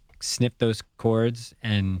just snip those chords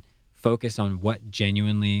and focus on what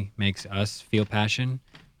genuinely makes us feel passion,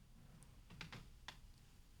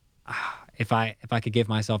 if I could give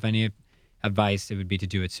myself any advice, it would be to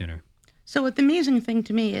do it sooner. So what the amazing thing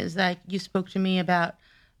to me is that you spoke to me about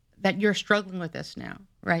that you're struggling with this now,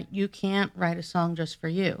 right? You can't write a song just for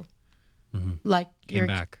you. Hmm. Like Came you're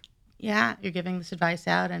back. Yeah, you're giving this advice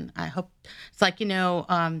out, and I hope it's like,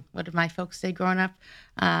 what did my folks say growing up?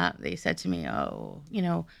 They said to me, "Oh,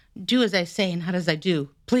 do as I say and not as I do,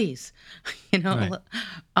 please." you Right.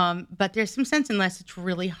 know, but there's some sense unless it's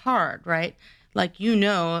really hard, right? Like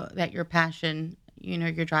that your passion,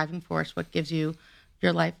 your driving force, what gives you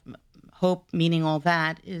your life hope, meaning, all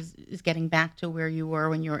that is getting back to where you were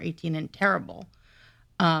when you were 18 and terrible,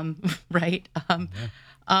 right? Yeah.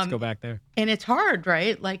 Let's Um, go back there. and it's hard,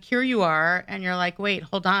 right? Like here you are, and you're like, wait,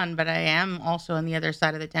 hold on, but I am also on the other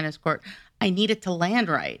side of the tennis court. I need it to land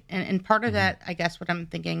right. And part of Hmm. that, I guess what I'm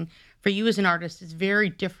thinking for you as an artist is very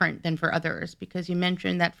different than for others, because you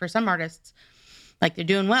mentioned that for some artists, like they're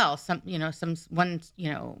doing well.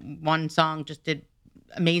 One song just did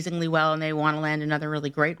amazingly well and they want to land another really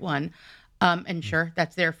great one. And sure,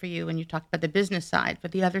 that's there for you. And you talked about the business side.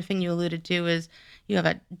 But the other thing you alluded to is you have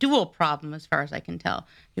a dual problem, as far as I can tell.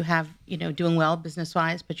 You have, doing well business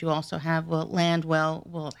wise, but you also have, will it land well,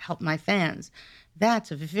 will it help my fans? That's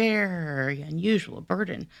a very unusual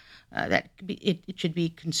burden. It should be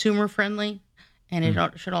consumer friendly, and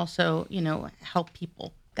Mm. should also, help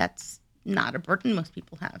people. That's not a burden most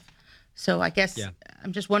people have. So I guess Yeah,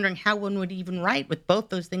 I'm just wondering how one would even write with both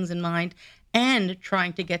those things in mind and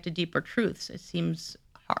trying to get to deeper truths. It seems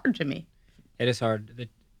hard to me. it is hard.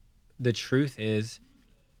 The truth is,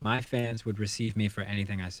 my fans would receive me for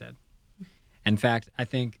anything I said. In fact, I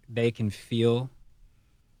think they can feel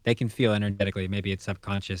energetically. Maybe it's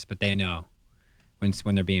subconscious, but they know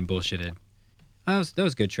when they're being bullshitted. Oh, that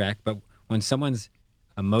was a good track. But when someone's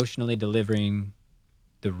emotionally delivering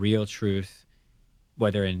the real truth,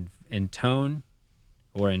 whether in tone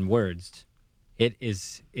or in words, it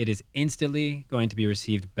is instantly going to be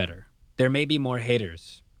received better. There may be more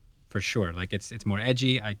haters, for sure. Like it's more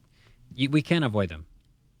edgy. We can't avoid them.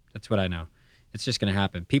 That's what I know. It's just going to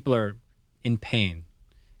happen. People are in pain,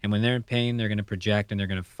 and when they're in pain, they're going to project and they're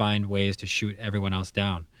going to find ways to shoot everyone else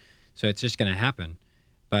down. So it's just going to happen.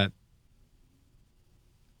 But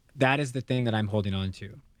that is the thing that I'm holding on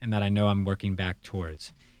to, and that I know I'm working back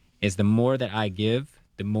towards. Is the more that I give,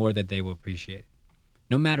 the more that they will appreciate.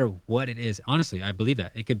 No matter what it is. Honestly, I believe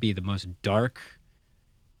that. It could be the most dark,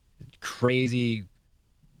 crazy,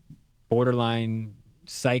 borderline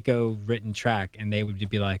psycho written track, and they would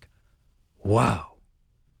be like, wow,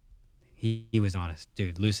 he was honest.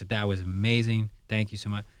 Dude, Lucid, that was amazing. Thank you so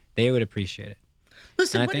much. They would appreciate it. And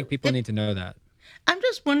Listen, I think people need to know that. I'm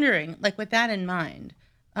just wondering, like with that in mind,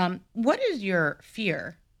 what is your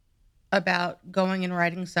fear about going and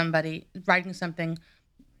writing something?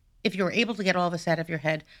 If you were able to get all this out of your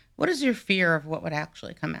head, what is your fear of what would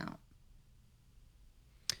actually come out?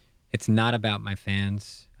 It's not about my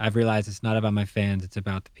fans. I've realized it's not about my fans. It's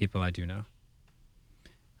about the people I do know.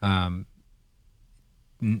 Um,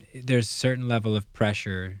 there's a certain level of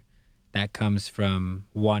pressure that comes from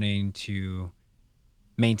wanting to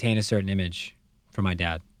maintain a certain image for my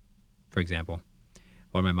dad, for example,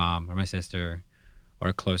 or my mom, or my sister, or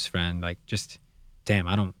a close friend. Like, just, damn,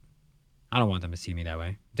 I don't want them to see me that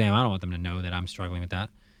way. Damn, I don't want them to know that I'm struggling with that.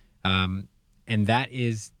 And that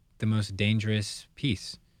is the most dangerous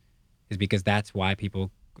piece. is because that's why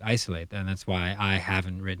people isolate, and that's why I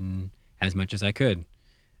haven't written as much as I could.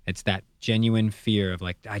 It's that genuine fear of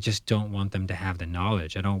like, I just don't want them to have the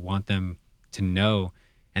knowledge. I don't want them to know,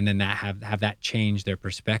 and then that have that change their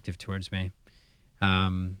perspective towards me.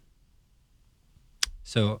 Um,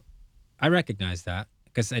 so I recognize that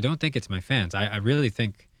because I don't think it's my fans. I really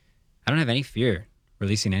think I don't have any fear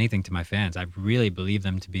releasing anything to my fans. I really believe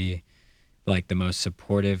them to be like the most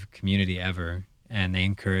supportive community ever, and they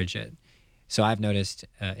encourage it. So I've noticed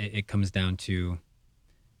it comes down to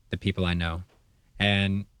the people I know,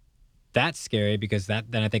 and that's scary because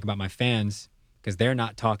that then I think about my fans because they're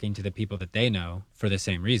not talking to the people that they know for the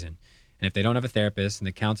same reason. And if they don't have a therapist and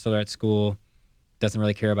the counselor at school doesn't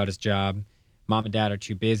really care about his job, mom and dad are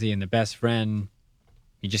too busy, and the best friend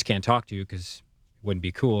you just can't talk to because it wouldn't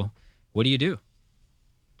be cool. What do you do?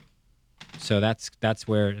 So that's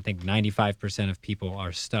where I think 95% of people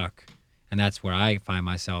are stuck, and that's where I find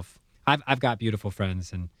myself. I've got beautiful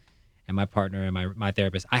friends and my partner and my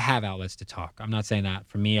therapist. I have outlets to talk. I'm not saying that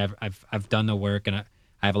for me. I've done the work, and I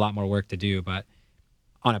have a lot more work to do. But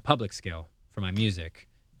on a public scale for my music,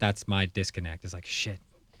 that's my disconnect. It's like shit,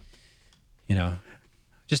 you know,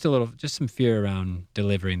 just some fear around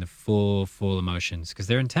delivering the full emotions because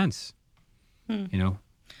they're intense. Hmm. You know,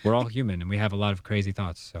 we're all human and we have a lot of crazy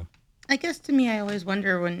thoughts. So. I guess to me, I always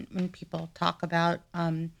wonder when people talk about,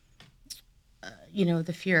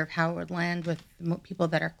 the fear of how it would land with the people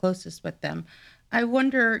that are closest with them. I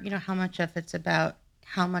wonder, how much of it's about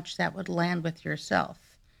how much that would land with yourself,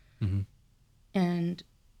 Hmm. and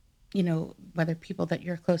whether people that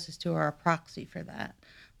you're closest to are a proxy for that.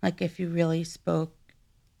 Like if you really spoke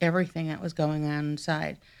everything that was going on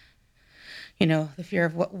inside, the fear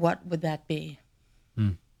of what would that be?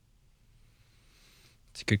 Mm.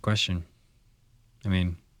 It's a good question. I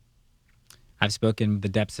mean, I've spoken the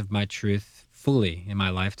depths of my truth fully in my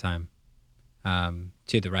lifetime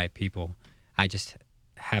to the right people. I just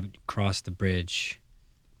haven't crossed the bridge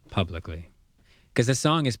publicly because the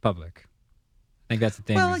song is public. I think that's the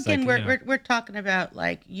thing. Well, It's again, like, we're talking about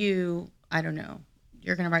like you. I don't know.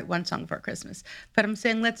 You're going to write one song for Christmas, but I'm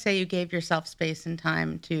saying, let's say you gave yourself space and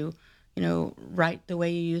time to, write the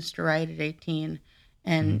way you used to write at 18, mhm,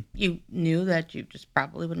 and you knew that you just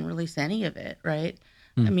probably wouldn't release any of it, right?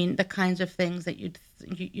 I mm, mean, the kinds of things that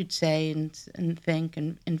you'd say and think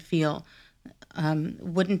and feel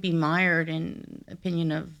wouldn't be mired in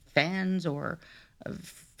opinion of fans or of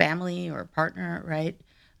family or partner, right?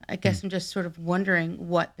 I mm. guess I'm just sort of wondering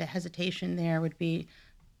what the hesitation there would be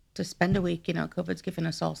to spend a week. COVID's given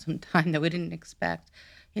us all some time that we didn't expect.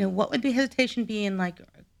 What would the hesitation be in like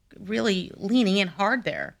really leaning in hard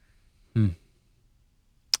there? Mm.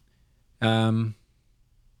 Um,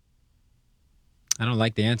 I don't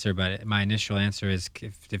like the answer, but my initial answer is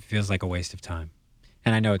if it feels like a waste of time,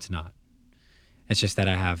 and I know it's not. It's just that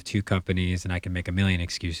I have two companies and I can make a million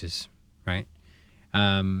excuses, right?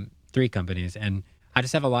 Three companies, and I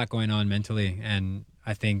just have a lot going on mentally, and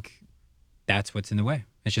I think that's what's in the way.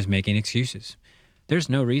 It's just making excuses. There's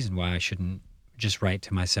no reason why I shouldn't just write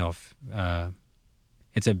to myself.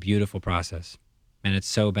 It's a beautiful process, and it's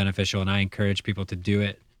so beneficial, and I encourage people to do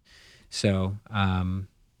it. So,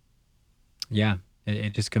 yeah,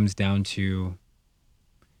 it just comes down to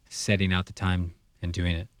setting out the time and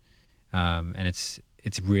doing it. And it's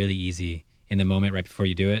really easy in the moment right before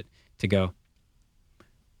you do it to go,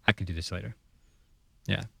 I can do this later.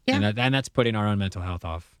 Yeah, Yeah. and that's putting our own mental health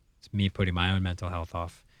off. It's me putting my own mental health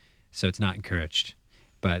off. So it's not encouraged,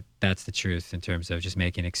 but that's the truth in terms of just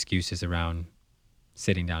making excuses around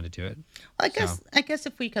sitting down to do it. Well, So I guess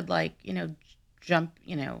if we could like, jump,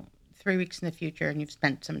 3 weeks in the future and you've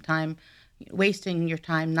spent some time wasting your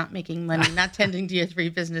time, not making money, not tending to your three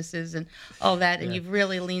businesses and all that, and yeah, you've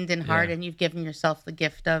really leaned in hard yeah, and you've given yourself the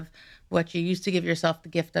gift of what you used to give yourself the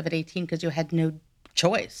gift of at 18 because you had no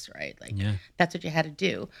choice, right? Like yeah. that's what you had to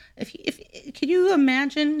do. If can you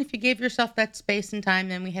imagine if you gave yourself that space and time,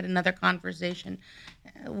 then we had another conversation,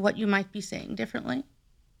 what you might be saying differently?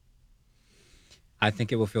 I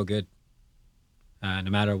think it will feel good, no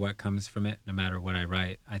matter what comes from it, no matter what I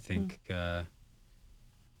write. Mm.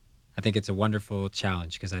 I think it's a wonderful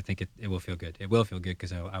challenge because I think it will feel good. It will feel good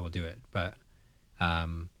because I will do it, but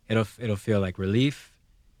it'll feel like relief.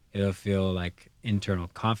 It'll feel like internal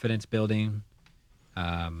confidence building.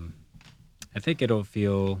 Um, I think it'll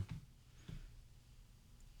feel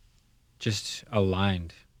just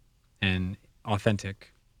aligned and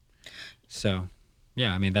authentic. So,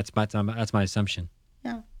 yeah, I mean that's my assumption.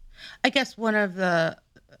 Yeah. I guess one of the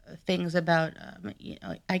things about,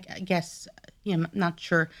 I guess, I'm not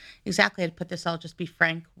sure exactly how to put this. I'll just be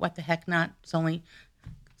frank. What the heck not? It's only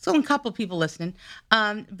still a couple people listening.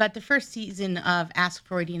 But the first season of Ask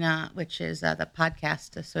Freudina, which is the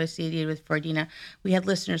podcast associated with Freudina, we had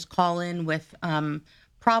listeners call in with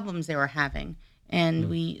problems they were having. And Mm.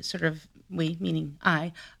 we sort of, we meaning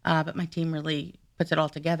I, but my team really puts it all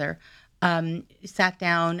together, sat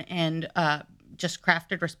down and just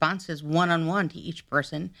crafted responses one on one to each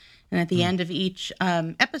person. And at the Mm. end of each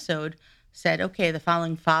episode, said, okay, the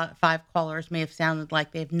following five callers may have sounded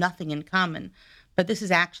like they have nothing in common, but this is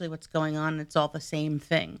actually what's going on. And it's all the same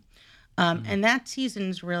thing. Mm. And that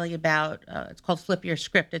season's really about, it's called Flip Your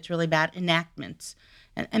Script. It's really about enactments.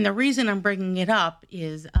 And the reason I'm bringing it up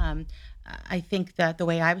is I think that the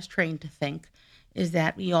way I was trained to think is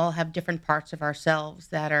that we all have different parts of ourselves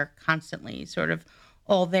that are constantly sort of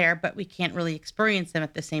all there, but we can't really experience them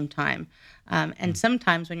at the same time. And Mm.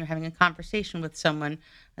 sometimes when you're having a conversation with someone,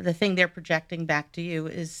 the thing they're projecting back to you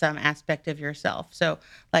is some aspect of yourself. So,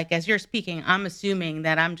 like as you're speaking, I'm assuming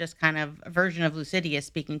that I'm just kind of a version of Lucidius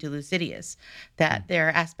speaking to Lucidius, Mm. that there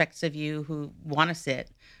are aspects of you who want to sit,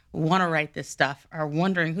 want to write this stuff, are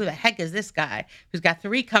wondering who the heck is this guy who's got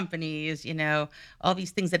three companies, all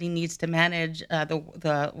these things that he needs to manage,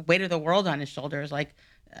 the weight of the world on his shoulders. Like,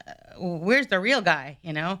 where's the real guy?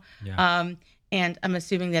 Yeah. Um, and I'm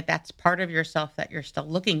assuming that that's part of yourself that you're still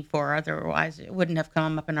looking for. Otherwise, it wouldn't have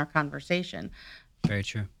come up in our conversation. Very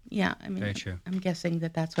true. Yeah, I mean, Very true. I'm guessing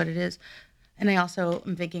that that's what it is. And I also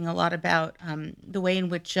am thinking a lot about the way in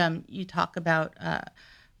which you talk about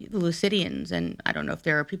the Lucidians. And I don't know if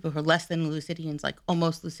there are people who are less than Lucidians, like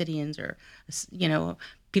almost Lucidians, or,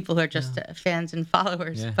 people who are just Yeah. fans and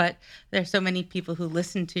followers. Yeah. But there's so many people who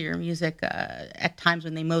listen to your music at times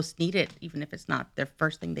when they most need it, even if it's not their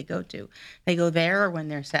first thing they go to. They go there when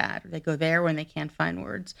they're sad, or they go there when they can't find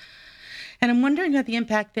words. And I'm wondering about the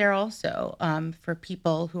impact there also for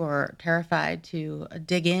people who are terrified to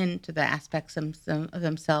dig into the aspects of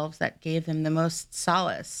themselves that gave them the most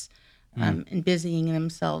solace Mm. in busying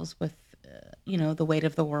themselves with, the weight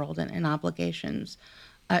of the world and obligations.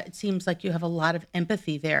 It seems like you have a lot of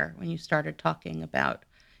empathy there when you started talking about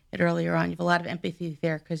it earlier on. You have a lot of empathy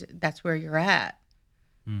there because that's where you're at,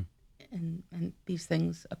 Mm. and these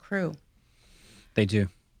things accrue. They do.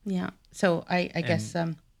 Yeah. So I guess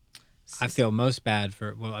And I feel most bad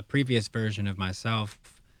for, well, a previous version of myself,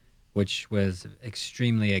 which was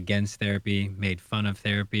extremely against therapy, made fun of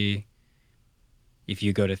therapy. If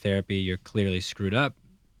you go to therapy, you're clearly screwed up.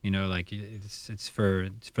 Like it's for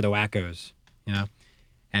the wackos. You know,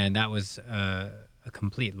 and that was a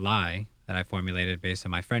complete lie that I formulated based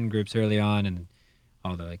on my friend groups early on, and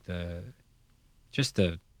all the just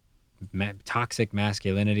the toxic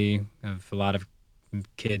masculinity of a lot of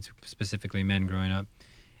kids, specifically men growing up.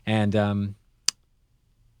 And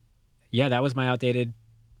yeah, that was my outdated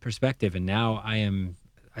perspective. And now I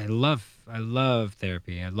love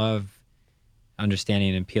therapy. I love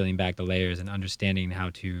understanding and peeling back the layers and understanding how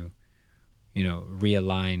to,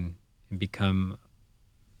 realign and become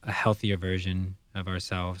a healthier version of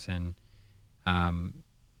ourselves. And um,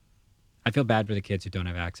 I feel bad for the kids who don't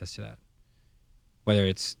have access to that, whether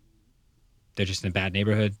it's they're just in a bad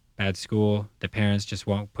neighborhood, bad school, the parents just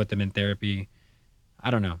won't put them in therapy. I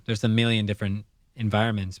don't know. There's a million different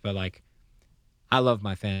environments, but like I love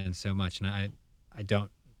my fans so much, and I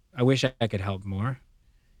don't. I wish I could help more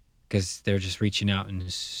because they're just reaching out in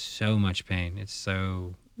so much pain. It's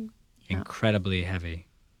so Yeah. incredibly heavy,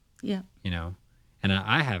 Yeah. you know. And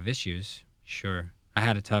I have issues, sure. I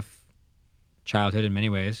had a tough childhood in many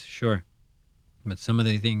ways, sure. But some of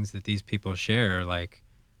the things that these people share are like,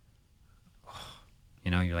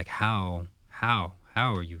 you're like, how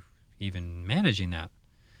are you even managing that?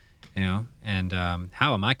 And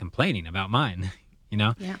how am I complaining about mine?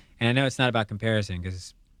 Yeah. And I know it's not about comparison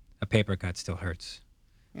because a paper cut still hurts,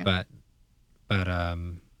 Yeah. but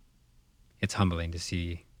it's humbling to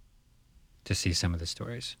see some of the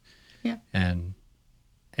stories. Yeah. And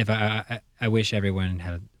if I wish everyone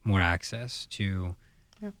had more access to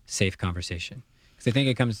Yeah. safe conversation, because I think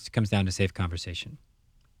it comes down to safe conversation,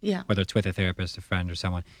 Yeah. whether it's with a therapist, a friend, or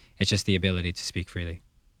someone. It's just the ability to speak freely.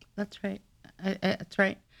 That's right. That's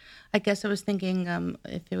right. I guess I was thinking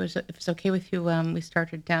if it's okay with you, we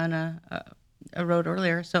started down a road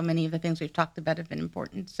earlier. So many of the things we've talked about have been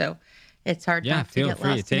important. So it's hard Yeah, not to feel get free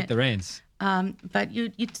to lost in take it. the reins. But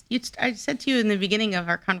I said to you in the beginning of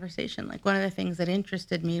our conversation, like one of the things that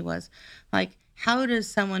interested me was, like, how does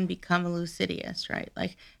someone become a Lucidius, right?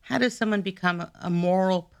 Like, how does someone become a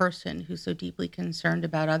moral person who's so deeply concerned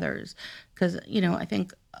about others? Because, I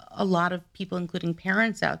think a lot of people, including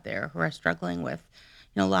parents out there who are struggling with,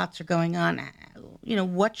 lots are going on.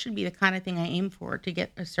 What should be the kind of thing I aim for to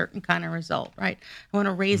get a certain kind of result, right? I want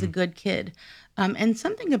to raise a Mhm. good kid. And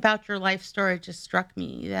something about your life story just struck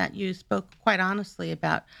me that you spoke quite honestly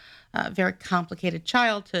about a very complicated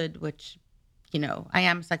childhood, which I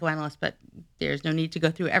am a psychoanalyst, but there's no need to go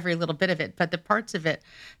through every little bit of it. But the parts of it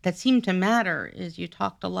that seem to matter is you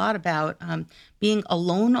talked a lot about being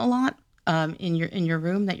alone a lot in your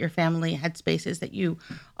room. That your family had spaces that you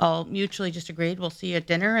all mutually just agreed, we'll see you at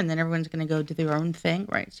dinner, and then everyone's going to go do their own thing,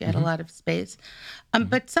 right? So you had a Mhm. lot of space. Mhm.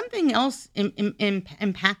 But something else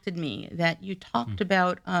impacted me that you Mm. talked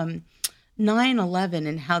about 9/11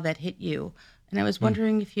 and how that hit you. And I was Mm.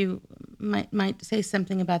 wondering if you might say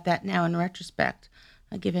something about that now in retrospect,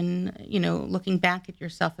 given looking back at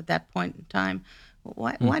yourself at that point in time.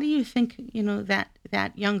 Why Mm. why do you think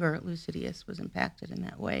that younger Lucidius was impacted in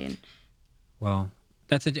that way? And Well,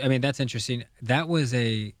 I mean, that's interesting. I was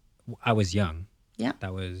young. yeah,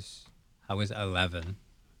 That was I was 11.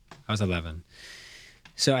 I was 11.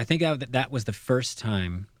 So I think that was the first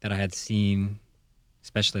time that I had seen,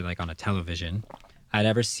 especially like on a television, I'd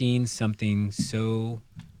ever seen something so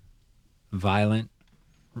violent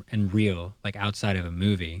and real, like outside of a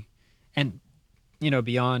movie, and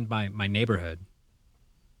beyond my neighborhood,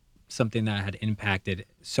 something that had impacted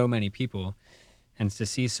so many people, and to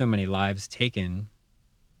see so many lives taken.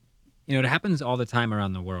 It happens all the time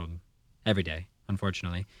around the world, every day,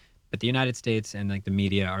 unfortunately. But the United States and like the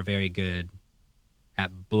media are very good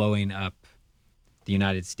at blowing up the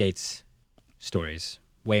United States stories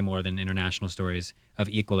way more than international stories of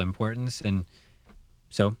equal importance. And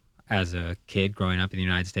so, as a kid growing up in the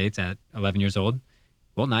United States at 11 years old,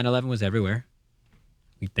 well, 9/11 was everywhere.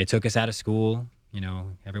 They took us out of school.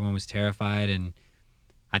 Everyone was terrified. And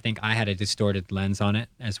I think I had a distorted lens on it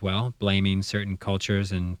as well, blaming certain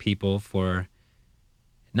cultures and people for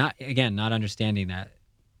not understanding that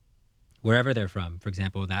wherever they're from, for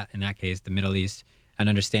example, that in that case, the Middle East, and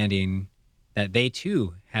understanding that they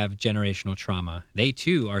too have generational trauma. They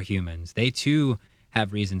too are humans. They too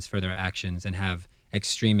have reasons for their actions and have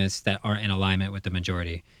extremists that aren't in alignment with the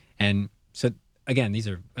majority. And so again,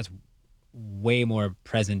 that's way more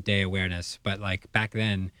present day awareness. But like back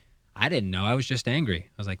then, I didn't know. I was just angry.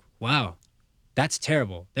 I was like, wow, that's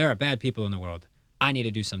terrible. There are bad people in the world. I need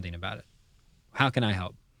to do something about it. How can I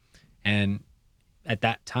help? And at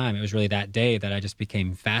that time, it was really that day that I just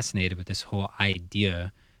became fascinated with this whole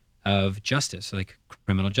idea of justice, like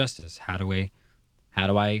criminal justice. How do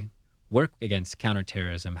I work against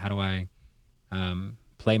counterterrorism? How do I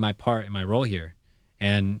play my part in my role here?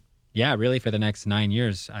 And yeah, really, for the next 9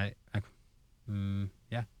 years,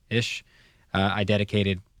 yeah, ish, I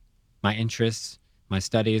dedicated my interests, my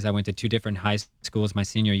studies. I went to two different high schools my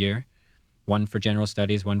senior year, one for general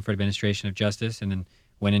studies, one for administration of justice, and then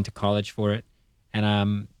went into college for it.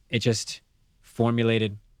 And it just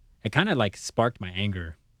formulated, it kind of like sparked my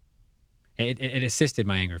anger. It assisted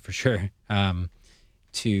my anger for sure,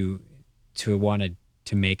 to want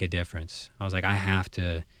to make a difference. I was like, I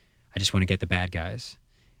just want to get the bad guys.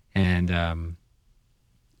 And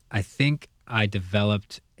I think I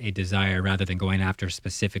developed a desire rather than going after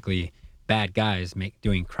specifically bad guys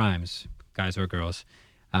doing crimes, guys or girls.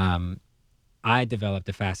 Um, I developed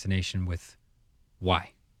a fascination with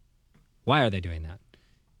why. Why are they doing that?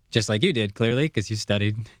 Just like you did, clearly, because you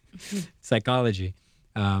studied psychology.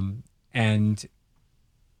 Um, and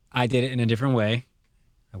I did it in a different way.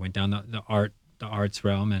 I went down the arts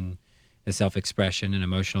realm and the self expression and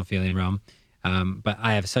emotional feeling realm. But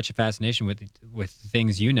I have such a fascination with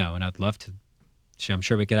things, and I'd love to. I'm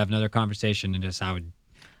sure we could have another conversation, and just I would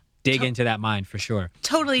dig into that mind for sure.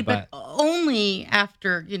 totally, but But only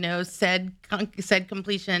after, said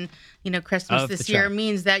completion, Christmas of the this year track,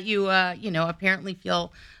 means that you, apparently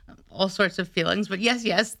feel all sorts of feelings. But yes,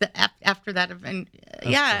 after that event,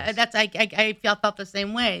 of yeah, course, I felt the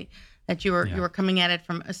same way, that you yeah, were coming at it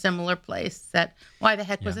from a similar place. That why the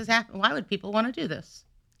heck was yeah, this happening? Why would people want to do this?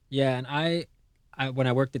 yeah. And I when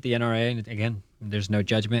I worked at the NRA, and again, there's no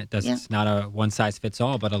judgment. Yeah, It's not a one size fits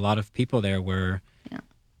all, but a lot of people there were yeah,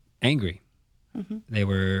 angry. hmm They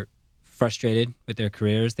were frustrated with their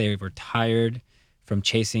careers. They were tired from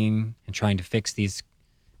chasing and trying to fix these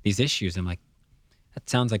issues. I'm like, that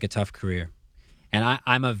sounds like a tough career. And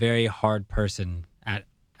I'm a very hard person at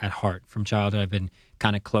heart from childhood. I've been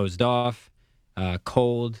kind of closed off,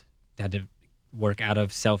 cold, had to work out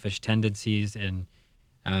of selfish tendencies. And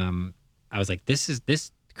um, I was like,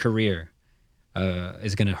 this career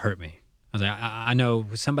is going to hurt me. I was like, I know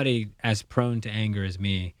somebody as prone to anger as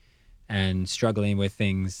me and struggling with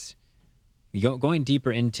things, going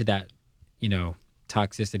deeper into that, you know,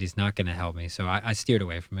 toxicity is not going to help me. So I steered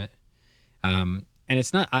away from it. and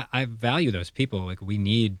it's not. I value those people. Like we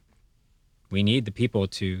need the people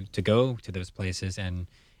to go to those places and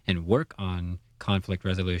work on conflict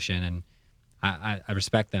resolution, and I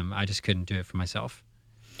respect them. I just couldn't do it for myself.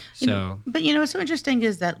 So But what's so interesting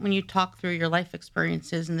is that when you talk through your life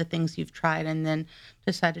experiences and the things you've tried and then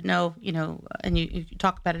decided no, and you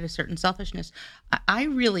talk about it as certain selfishness, I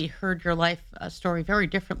really heard your life story very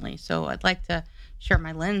differently. So I'd like to share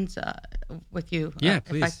my lens with you, yeah, if I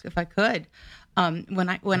please. if I could. When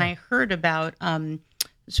Yeah. I heard about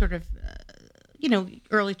sort of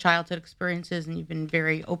early childhood experiences, and you've been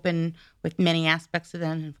very open with many aspects of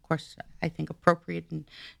them. And of course, I think appropriate and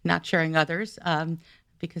not sharing others.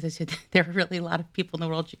 Because I said there are really a lot of people in the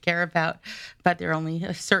world you care about, but there are only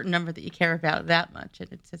a certain number that you care about that much.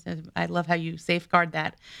 And I love how you safeguard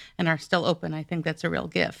that and are still open. I think that's a real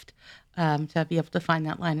gift, to be able to find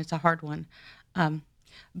that line. It's a hard one. Um,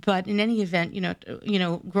 but in any event,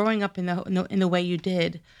 growing up in the way you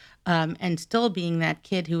did, and still being that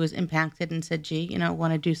kid who was impacted and said, "Gee,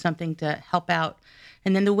 want to do something to help out,"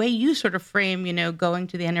 and then the way you sort of frame, going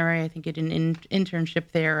to the NRA, I think you did an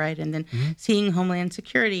internship there, right, and then Hmm. seeing Homeland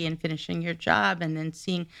Security and finishing your job, and then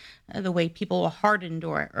seeing the way people were hardened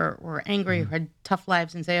or angry or Hmm. had tough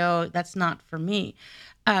lives, and say, "Oh, that's not for me."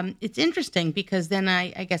 It's interesting because then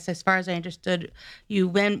I guess as far as I understood, you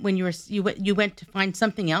went when you went to find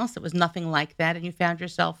something else that was nothing like that, and you found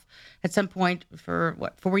yourself at some point for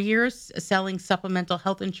what 4 years selling supplemental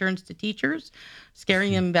health insurance to teachers,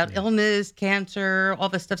 scaring them about Yeah. illness, cancer, all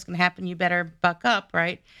this stuff's going to happen. You better buck up,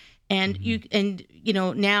 right? Hmm.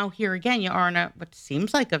 Now here again you are in a what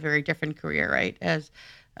seems like a very different career, right? As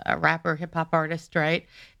a rapper, hip hop artist, right?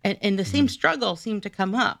 And the same Hmm. struggles seem to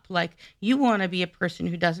come up. Like you want to be a person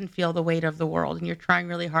who doesn't feel the weight of the world, and you're trying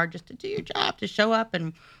really hard just to do your job, to show up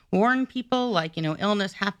and warn people, like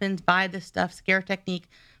illness happens, buy this stuff, scare technique.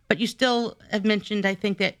 But you still have mentioned, I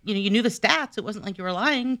think that you knew the stats. It wasn't like you were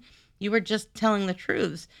lying. You were just telling the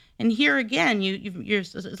truths. And here again, you're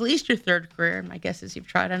at least your third career. My guess is you've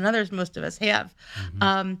tried on others. Most of us have. Hmm.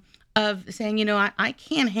 Um, of saying, I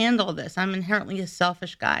can't handle this. I'm inherently a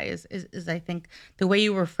selfish guy, is I think the way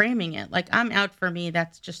you were framing it. Like, I'm out for me.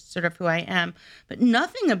 That's just sort of who I am. But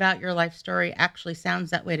nothing about your life story actually sounds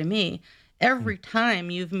that way to me. Every time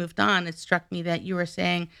you've moved on, it struck me that you were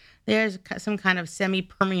saying there's some kind of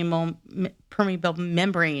permeable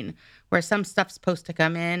membrane where some stuff's supposed to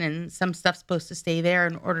come in and some stuff's supposed to stay there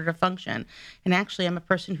in order to function. And actually, I'm a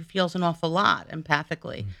person who feels an awful lot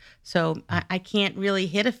empathically. So I can't really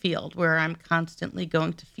hit a field where I'm constantly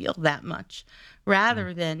going to feel that much.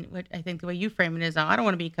 Rather than what I think the way you frame it is, oh, I don't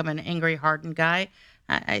want to become an angry, hardened guy.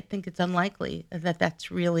 I think it's unlikely that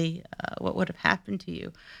that's really what would have happened to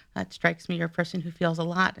you. It strikes me you're a person who feels a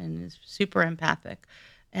lot and is super empathic.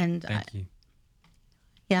 And Thank you.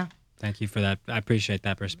 yeah, Thank you for that. I appreciate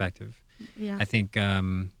that perspective. yeah. I think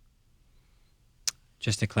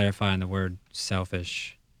just to clarify on the word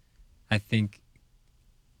selfish, I think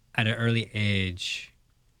at an early age,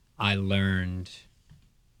 I learned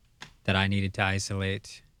that I needed to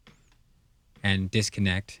isolate and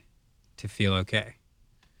disconnect to feel okay.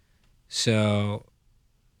 So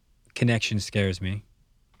connection scares me.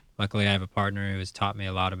 Luckily, I have a partner who has taught me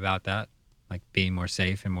a lot about that, like being more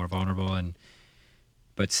safe and more vulnerable. And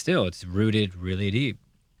but still, it's rooted really deep.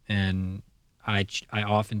 And I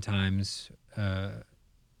oftentimes,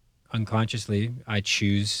 unconsciously, I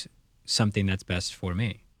choose something that's best for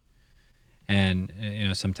me. And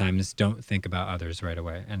sometimes don't think about others right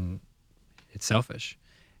away, and it's selfish.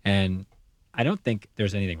 And I don't think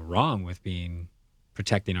there's anything wrong with being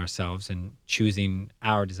protecting ourselves and choosing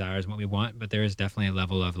our desires and what we want, but there is definitely a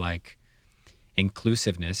level of like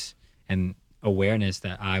inclusiveness and awareness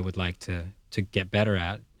that I would like to get better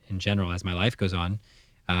at in general as my life goes on,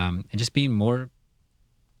 and just being more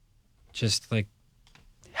just like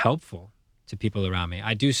helpful to people around me.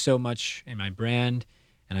 I do so much in my brand,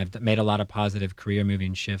 and I've made a lot of positive career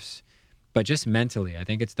moving shifts, but just mentally, I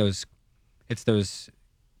think it's those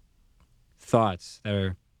thoughts that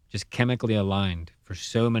are just chemically aligned for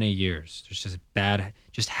so many years. There's just bad,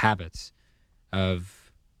 just habits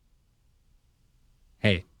of,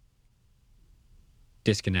 hey,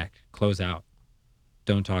 disconnect, close out,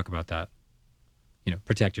 don't talk about that,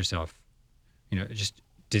 protect yourself,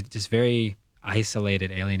 just very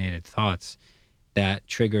isolated, alienated thoughts that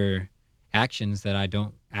trigger actions that I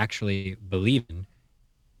don't actually believe in.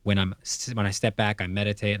 When I step back, I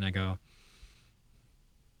meditate and I go,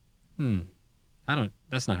 hmm,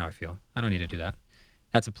 that's not how I feel. I don't need to do that.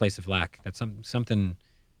 That's a place of lack. That's something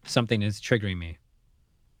is triggering me.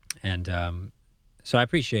 And So I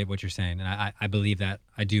appreciate what you're saying, and I believe that.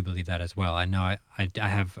 I do believe that as well. I know I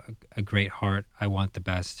have a great heart. I want the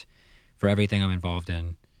best for everything I'm involved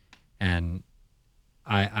in, and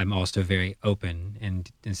I'm also very open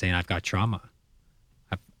in saying I've got trauma.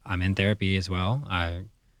 I'm in therapy as well.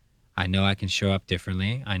 I know I can show up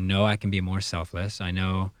differently. I know I can be more selfless. I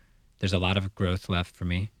know there's a lot of growth left for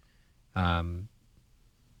me. Um,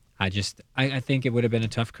 I think it would have been a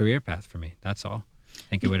tough career path for me. That's all. I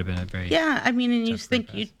think it would have been a very Yeah, I mean, and you tough career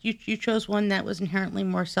think path. you chose one that was inherently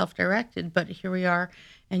more self-directed, but here we are,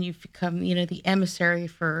 and you've become, the emissary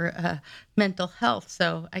for mental health.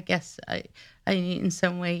 So I guess in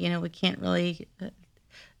some way, we can't really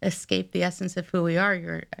escape the essence of who we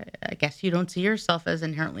are. I guess you don't see yourself as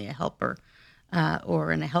inherently a helper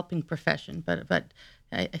or in a helping profession, but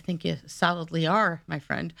I think you solidly are, my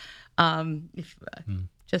friend. If Mm,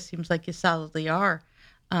 just seems like you solidly are,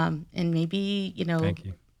 and maybe thank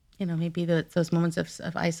you. maybe those moments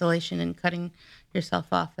of isolation and cutting yourself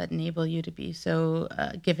off that enable you to be so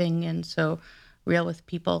giving and so real with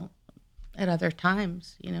people at other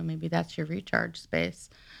times. Maybe that's your recharge space.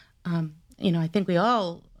 I think we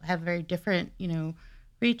all have very different,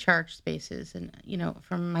 recharge spaces. And,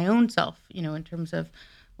 from my own self, in terms of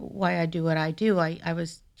why I do what I do, I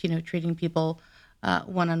was, treating people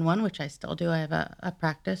one on one, which I still do. I have a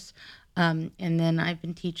practice. And then I've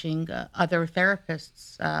been teaching other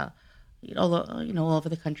therapists. All over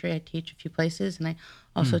the country. I teach a few places, and I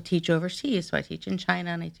also Mm, teach overseas. So I teach in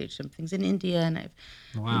China, and I teach some things in India, and I've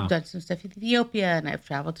wow, done some stuff in Ethiopia, and I've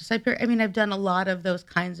traveled to Siberia. I mean, I've done a lot of those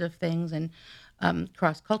kinds of things, and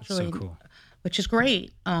cross that's so culturally, cool. which is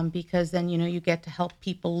great because then you get to help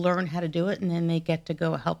people learn how to do it, and then they get to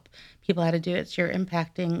go help people how to do it. So you're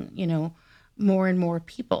impacting more and more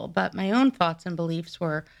people. But my own thoughts and beliefs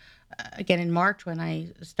were. Again, in March, when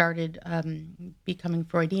I started becoming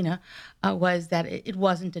Freudina, was that it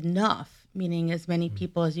wasn't enough, meaning as many Mm,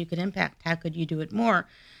 people as you could impact, how could you do it more?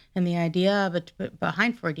 And the idea of it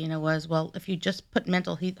behind Freudina was, well, if you just put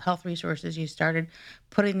mental health resources, you started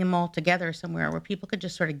putting them all together somewhere where people could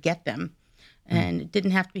just sort of get them. mm, And it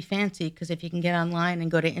didn't have to be fancy because if you can get online and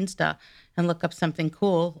go to Insta and look up something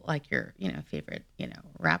cool, like your, favorite,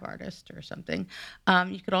 rap artist or something,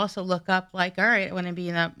 you could also look up like, all right, I want to be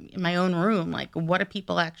in my own room. Like, what do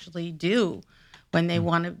people actually do when they mm,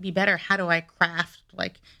 want to be better? How do I craft,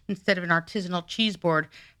 like, instead of an artisanal cheese board,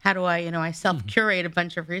 how do I, I self mhm, curate a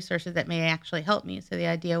bunch of resources that may actually help me? So the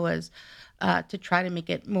idea was to try to make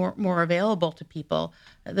it more available to people,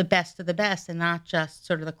 the best of the best, and not just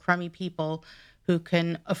sort of the crummy people who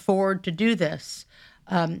can afford to do this.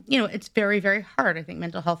 It's very, very hard. I think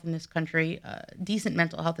mental health in this country, decent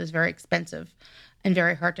mental health, is very expensive and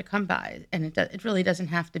very hard to come by. And it really doesn't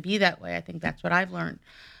have to be that way. I think that's what I've learned.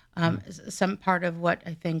 mm, Some part of what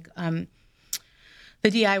I think the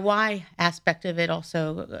DIY aspect of it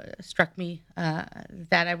also struck me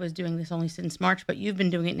that I was doing this only since March, but you've been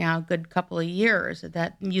doing it now a good couple of years.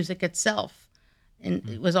 That music itself, and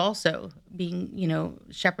mm. it was also being,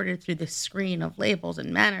 shepherded through this screen of labels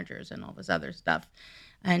and managers and all this other stuff.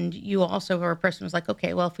 And you also were a person who was like,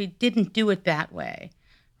 okay, well, if we didn't do it that way,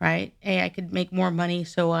 right? A, I could make more money,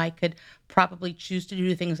 so I could probably choose to do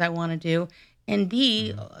the things I want to do, and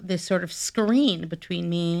B, Mhm. this sort of screen between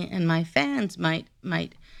me and my fans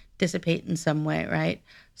might dissipate in some way, right?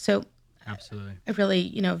 So Absolutely. I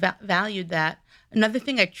really, valued that. Another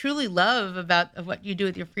thing I truly love about of what you do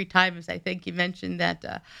with your free time is I think you mentioned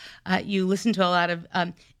that you listen to a lot of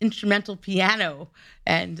instrumental piano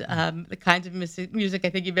and Mm. the kinds of music. I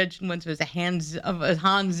think you mentioned once was a Hans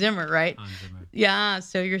Zimmer, right? Hans Zimmer. Yeah.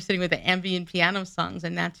 So you're sitting with the ambient piano songs,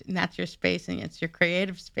 and that's your space, and it's your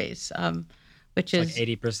creative space, which It's like is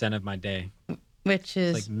 80% of my day. which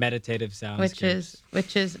It's like is meditative which is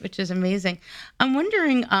soundscapes. which is amazing. I'm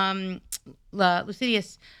wondering,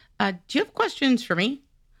 Lucidius, do you have questions for me?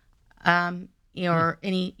 Hmm. Or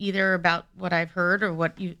any either about what I've heard or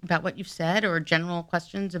what you've said, or general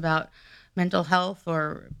questions about mental health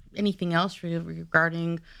or anything else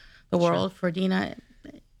regarding the Sure. world for Dina?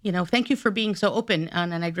 Thank you for being so open,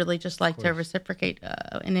 and I'd really just Of like to course. reciprocate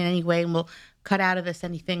in any way, and we'll cut out of this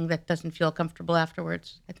anything that doesn't feel comfortable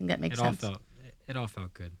afterwards. I think that makes sense. It all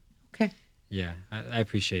felt good. Okay. Yeah, I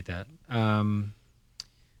appreciate that.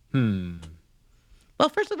 Hmm. Well,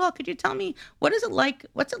 first of all, could you tell me what is it like?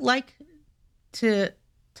 What's it like to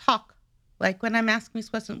talk? Like when I'm asking these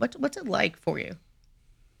questions, what's it like for you?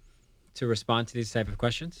 To respond to these type of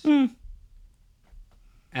questions, Mm,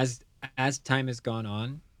 as as time has gone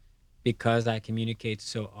on, because I communicate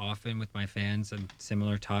so often with my fans on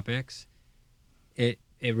similar topics, it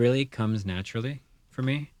really comes naturally for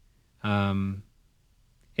me. Um,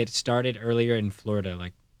 It started earlier in Florida,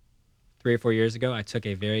 like 3 or 4 years ago. I took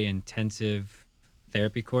a very intensive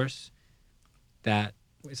therapy course that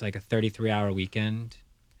was like a 33-hour weekend,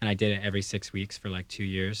 and I did it every 6 weeks for like 2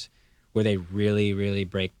 years, where they really, really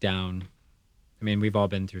break down. I mean, we've all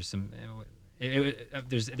been through some.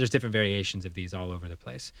 There's different variations of these all over the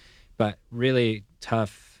place, but really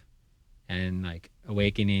tough and like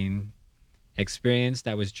awakening experience.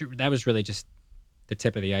 That was really just the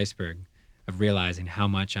tip of the iceberg of realizing how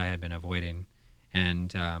much I had been avoiding,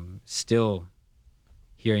 and still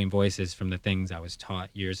hearing voices from the things I was taught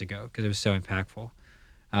years ago because it was so impactful.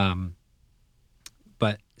 Um,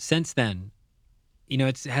 but since then,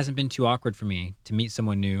 it hasn't been too awkward for me to meet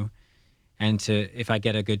someone new and to, if I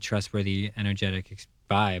get a good, trustworthy, energetic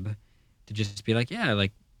vibe, to just be like, yeah,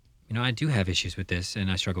 like, I do have issues with this and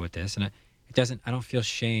I struggle with this. And I don't feel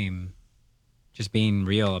shame just being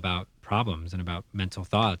real about problems and about mental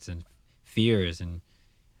thoughts and fears. And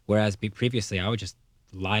whereas previously I would just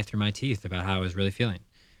lie through my teeth about how I was really feeling.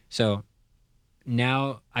 So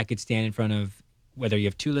now I could stand in front of, whether you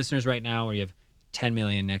have 2 listeners right now or you have 10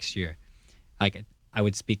 million next year, like I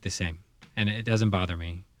would speak the same, and it doesn't bother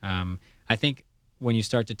me. I think when you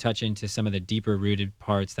start to touch into some of the deeper rooted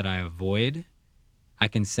parts that I avoid, I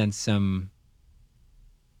can sense some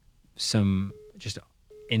just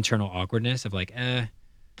internal awkwardness of like,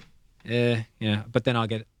 yeah. But then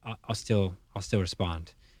I'll still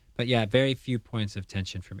respond. But yeah, very few points of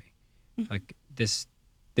tension for me. Like this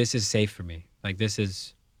is safe for me. Like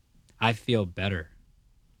I feel better,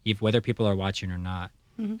 if whether people are watching or not,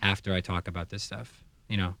 after I talk about this stuff.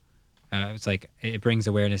 It's like it brings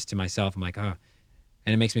awareness to myself. I'm like, oh,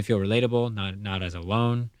 and it makes me feel relatable, not as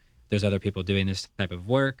alone. There's other people doing this type of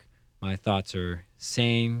work. My thoughts are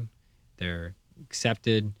sane. They're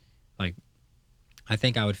accepted. Like, I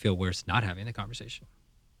think I would feel worse not having the conversation.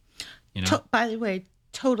 By the way,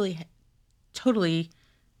 totally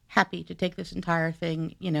happy to take this entire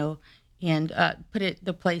thing, and put it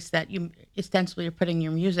the place that you ostensibly are putting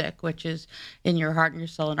your music, which is in your heart and your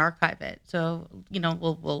soul, and archive it. So,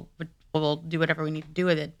 we'll do whatever we need to do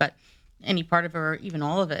with it. But any part of it, or even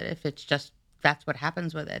all of it, if it's just that's what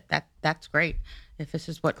happens with it, that's great. If this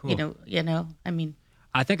is what Cool. I mean,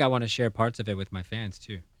 I think I want to share parts of it with my fans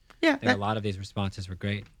too. yeah, I think a lot of these responses were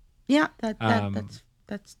great. yeah, Um,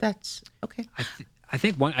 that's okay. I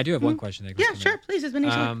think I do have one question that Yeah, comes to sure, mind. please, as many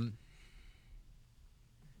as you like.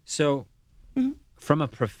 So Mhm, from a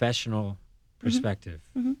professional mhm, perspective,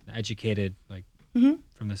 mhm, educated, like mhm,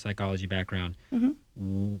 from the psychology background, mhm.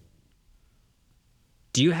 w-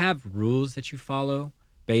 do you have rules that you follow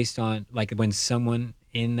based on, like, when someone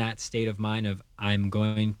in that state of mind of I'm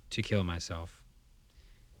going to kill myself?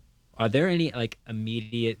 Are there any like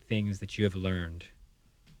immediate things that you have learned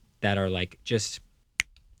that are like just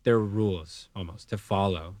there are rules almost to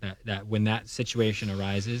follow that when that situation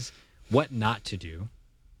arises, what not to do?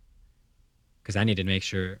 Because I need to make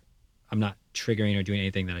sure I'm not triggering or doing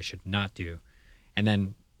anything that I should not do. And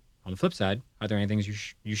then on the flip side, are there any things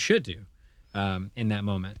you should do in that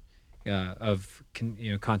moment of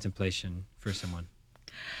contemplation for someone?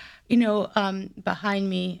 Behind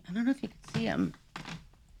me, I don't know if you can see him.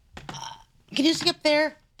 Can you see up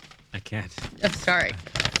there? I can't. Oh, sorry.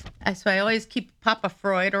 So I always keep Papa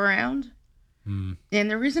Freud around. Hmm.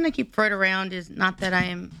 And the reason I keep Freud around is not that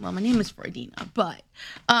my name is Freudina, but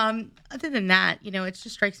other than that, it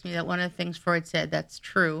just strikes me that one of the things Freud said that's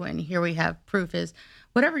true, and here we have proof, is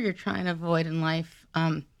whatever you're trying to avoid in life,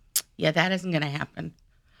 yeah, that isn't going to happen.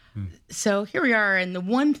 Hmm. So here we are, and the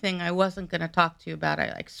one thing I wasn't going to talk to you about,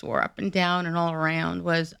 I like swore up and down and all around,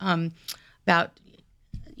 was about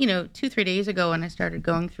 2-3 days ago when I started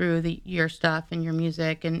going through your stuff and your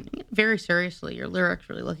music, and very seriously your lyrics,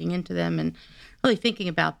 really looking into them and really thinking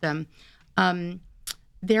about them. Um,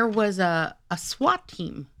 there was a SWAT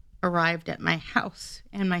team arrived at my house,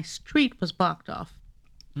 and my street was blocked off.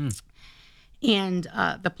 Hmm. And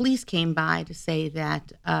the police came by to say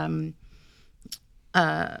that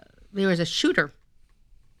there was a shooter.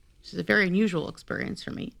 This is a very unusual experience for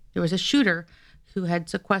me. There was a shooter who had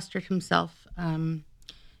sequestered himself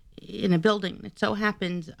in a building. It so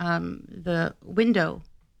happened the window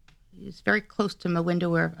is very close to my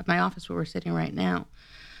window of my office where we're sitting right now.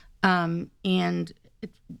 And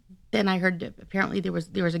then I heard that apparently there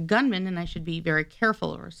was a gunman, and I should be very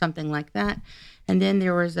careful or something like that. And then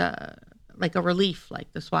there was a relief,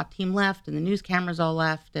 like the SWAT team left and the news cameras all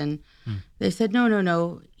left, and they said,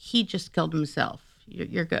 no, he just killed himself.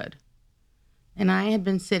 You're good. And I had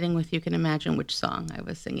been sitting with, you can imagine which song I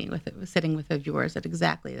was singing with. It was Sitting With of yours at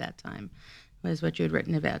exactly that time, was what you had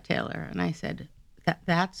written about Taylor. And I said,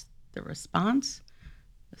 that's the response?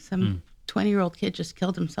 Some 20-year-old kid just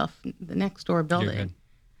killed himself in the next door You're building. good.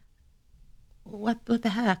 What the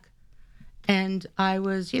heck? And I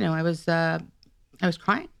was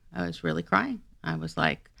crying. I was really crying. I was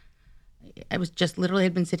like, I was just literally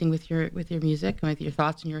had been sitting with your music and with your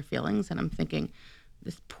thoughts and your feelings, and I'm thinking,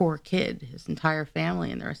 this poor kid, his entire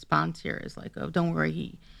family, and the response here is like, oh, don't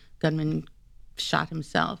worry, gunman shot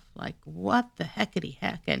himself. Like, what the heckity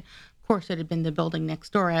heck? And of course, it had been the building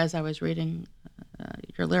next door as I was reading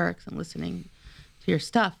your lyrics and listening to your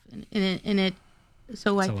stuff, so It's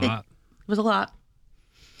I a think lot. it was a lot.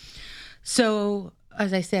 So,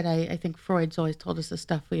 as I said, I think Freud's always told us the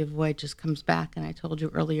stuff we avoid just comes back. And I told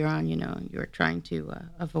you earlier on, you were trying to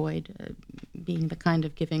avoid being the kind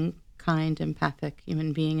of giving, kind, empathic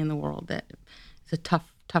human being in the world that is a tough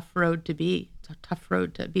road to be. It's a tough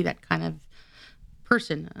road to be that kind of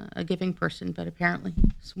person, a giving person. But apparently,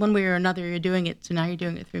 one way or another, you're doing it. So now you're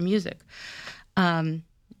doing it through music. Um,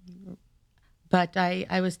 but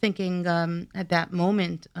I was thinking at that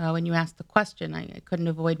moment when you asked the question, I couldn't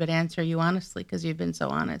avoid but answer you honestly because you've been so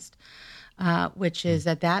honest, which Mm. is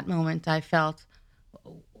at that moment I felt,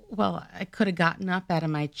 well, I could have gotten up out of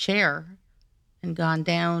my chair and gone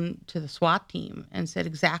down to the SWAT team and said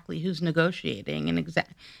exactly who's negotiating and I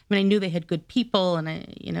mean, I knew they had good people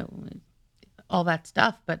and all that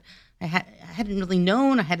stuff, but I hadn't really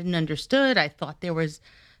known. I hadn't understood. I thought there was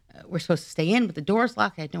we're supposed to stay in with the doors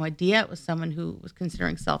locked. I had no idea it was someone who was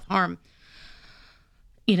considering self harm.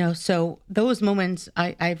 So those moments,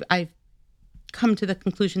 I've come to the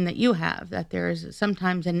conclusion that you have that there is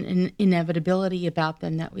sometimes an inevitability about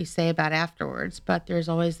them that we say about afterwards, but there's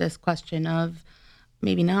always this question of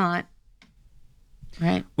maybe not,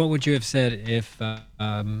 right? What would you have said if that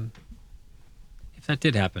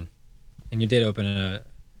did happen and you did open a?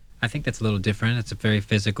 I think that's a little different. It's a very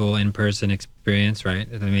physical, in-person experience, right?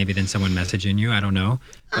 Maybe than someone messaging you. I don't know.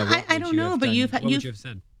 But what I would don't you know, have but done? you've What would you have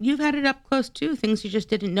said? you've had it up close too. Things you just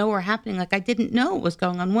didn't know were happening. Like I didn't know what was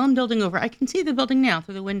going on. One building over, I can see the building now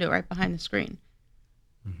through the window right behind the screen.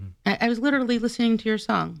 Hmm. I was literally listening to your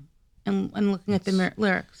song and looking at the It's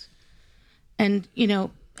lyrics, and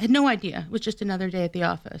had no idea. It was just another day at the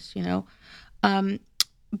office. Um,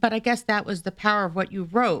 but I guess that was the power of what you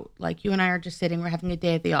wrote. Like you and I are just sitting, we're having a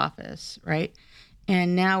day at the office, right?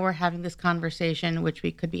 And now we're having this conversation, which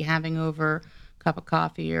we could be having over a cup of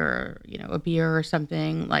coffee or, a beer or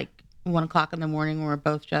something like 1 o'clock in the morning. Where we're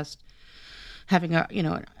both just having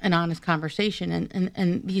an honest conversation.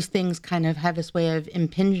 And these things kind of have this way of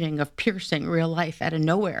impinging, of piercing real life out of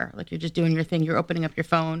nowhere. Like you're just doing your thing. You're opening up your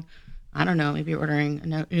phone. I don't know, maybe you're ordering a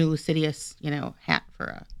new Lucidius, hat for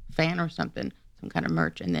a fan or something, some kind of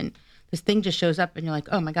merch, and then this thing just shows up, and you're like,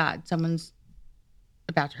 "Oh my God, someone's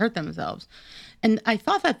about to hurt themselves." And I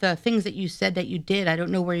thought that the things that you said that you did, I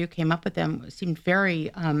don't know where you came up with them, seemed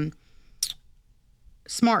very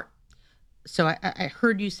smart. So I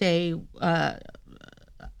heard you say um,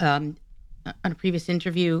 on a previous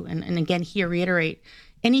interview, and again here reiterate,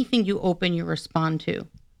 anything you open, you respond to.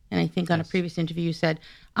 And I think on a yes. previous interview you said,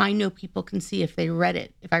 I know people can see if I read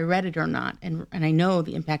it or not. And I know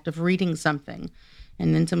the impact of reading something.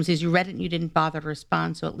 And then someone says, you read it and you didn't bother to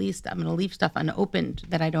respond. So at least I'm going to leave stuff unopened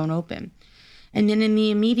that I don't open. And then in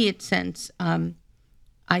the immediate sense,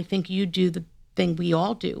 I think you do the thing we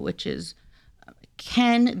all do, which is,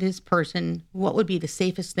 what would be the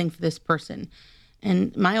safest thing for this person?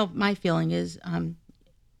 And my feeling is,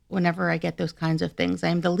 whenever I get those kinds of things, I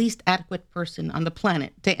am the least adequate person on the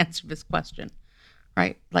planet to answer this question,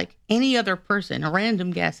 right? Like any other person, a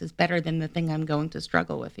random guess is better than the thing I'm going to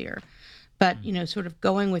struggle with here. But, sort of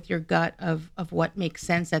going with your gut of what makes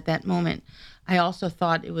sense at that moment. I also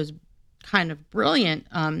thought it was kind of brilliant.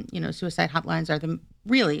 Suicide hotlines are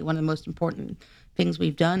really one of the most important things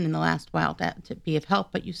we've done in the last while to be of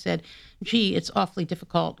help. But you said, gee, it's awfully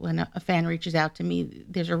difficult when a fan reaches out to me.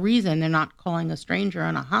 There's a reason they're not calling a stranger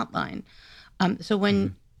on a hotline. So Hmm.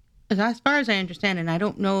 as far as I understand, and I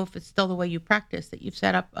don't know if it's still the way you practice, that you've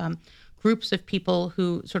set up groups of people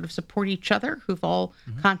who sort of support each other, who've all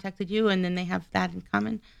Hmm. contacted you, and then they have that in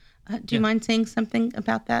common. Do you Yeah. mind saying something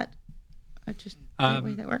about that? Just the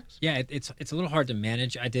way Um, that works? yeah. It's a little hard to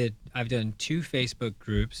manage. I've done 2 Facebook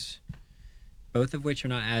groups, both of which are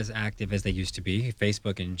not as active as they used to be.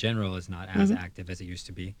 Facebook in general is not as Hmm. active as it used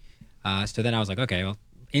to be. So then I was like, okay, well,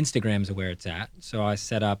 Instagram's where it's at. So I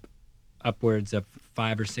set up upwards of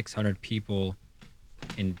 500 or 600 people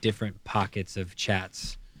in different pockets of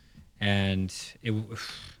chats, and it was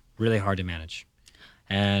really hard to manage.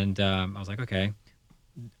 And I was like, okay.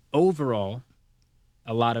 Overall,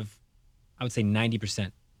 a lot of, I would say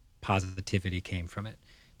 90% positivity came from it.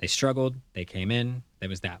 They struggled, they came in, there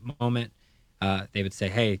was that moment. they would say,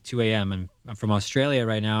 "Hey, 2 a.m. and I'm from Australia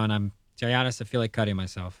right now, and to be honest, I feel like cutting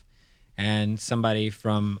myself." And somebody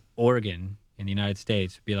from Oregon in the United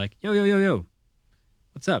States would be like, "Yo, yo, yo, yo,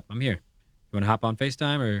 what's up? I'm here. You want to hop on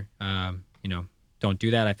FaceTime or, don't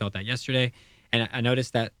do that. I felt that yesterday." And I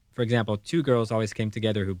noticed that, for example, two girls always came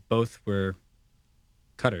together who both were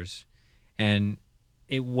cutters, and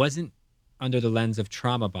it wasn't under the lens of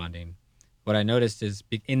trauma bonding. What I noticed is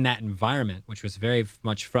in that environment, which was very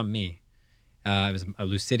much from me, it was a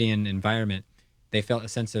Lucidian environment. They felt a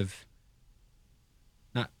sense of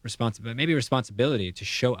not responsibility, but maybe responsibility to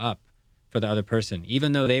show up for the other person,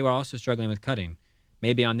 even though they were also struggling with cutting.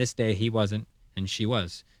 Maybe on this day he wasn't, and she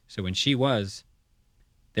was. So when she was,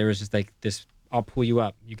 there was just like this, I'll pull you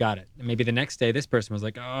up. You got it. And maybe the next day, this person was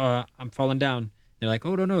like, "Oh, I'm falling down." They're like,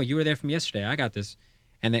 "Oh, no, no, you were there from yesterday. I got this."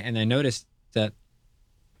 And I noticed that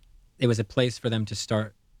it was a place for them to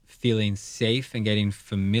start feeling safe and getting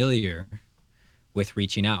familiar with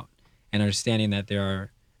reaching out and understanding that there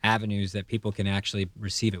are avenues that people can actually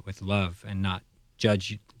receive it with love and not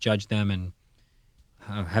judge them and,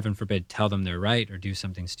 heaven forbid, tell them they're right or do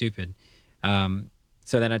something stupid.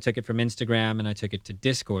 So then I took it from Instagram and I took it to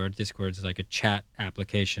Discord. Discord's like a chat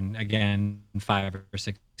application. Again, 500 or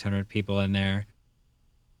 600 people in there.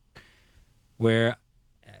 Where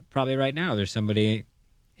probably right now there's somebody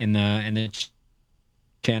in the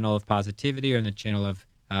channel of positivity or in the channel of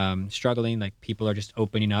struggling. Like people are just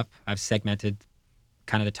opening up. I've segmented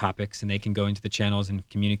kind of the topics, and they can go into the channels and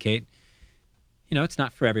communicate. It's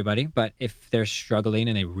not for everybody, but if they're struggling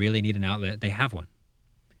and they really need an outlet, they have one.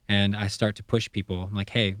 And I start to push people. I'm like,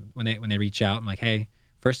 hey, when they reach out, I'm like, hey,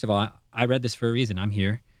 first of all, I read this for a reason. I'm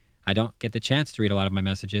here. I don't get the chance to read a lot of my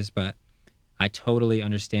messages, but I totally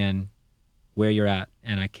understand where you're at,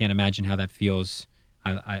 and I can't imagine how that feels.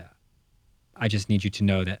 I just need you to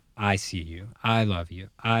know that I see you. I love you.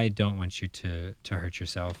 I don't want you to hurt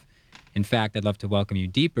yourself. In fact, I'd love to welcome you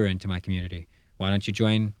deeper into my community. Why don't you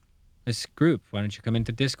join this group? Why don't you come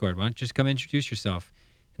into Discord? Why don't you just come introduce yourself?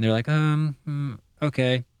 And they're like,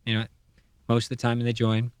 okay. Most of the time when they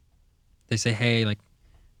join, they say, hey, like,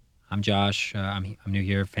 I'm Josh. I'm new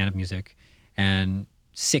here, fan of music. And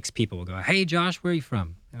 6 people will go, hey, Josh, where are you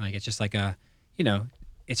from? And like, it's just like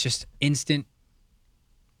it's just instant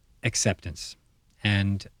acceptance.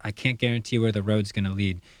 And I can't guarantee where the road's going to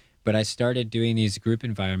lead. But I started doing these group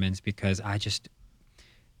environments because I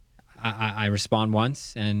respond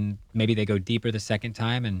once, and maybe they go deeper the second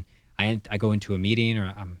time, and I go into a meeting,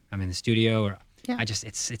 or I'm in the studio, or Yeah.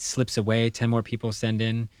 it slips away. 10 more people send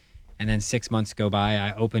in, and then 6 months go by.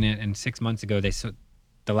 I open it, and 6 months ago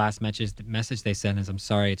the last message they sent is, "I'm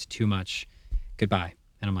sorry, it's too much. Goodbye."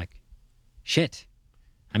 And I'm like, shit,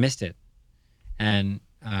 I missed it. And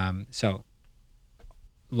so,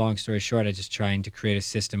 long story short, I'm just trying to create a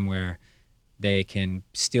system where they can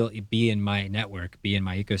still be in my network, be in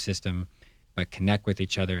my ecosystem, but connect with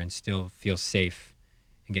each other and still feel safe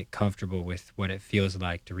and get comfortable with what it feels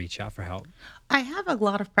like to reach out for help. I have a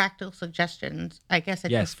lot of practical suggestions. I guess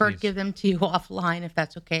I'd Yes, prefer to please. give them to you offline if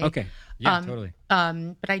that's okay. Okay. Yeah, Um, totally.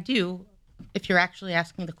 but I do, if you're actually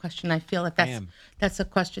asking the question, I feel that I am. that's a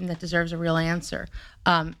question that deserves a real answer.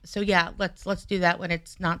 So yeah, let's do that when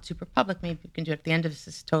it's not super public. Maybe we can do it at the end of this.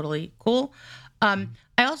 This is totally cool. Mhm.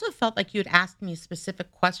 I also felt like you had asked me a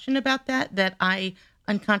specific question about that I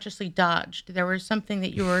unconsciously dodged. There was something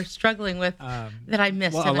that you were struggling with that I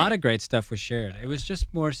missed, Well, a and lot of great stuff was shared. It was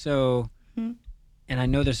just more so, Mhm, and I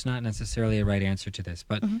know there's not necessarily a right answer to this,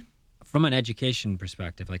 but mhm, from an education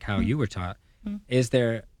perspective, like how mhm, you were taught, mhm, is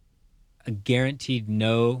there a guaranteed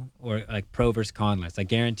no, or like pro versus con list, like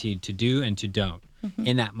guaranteed to do and to don't mhm,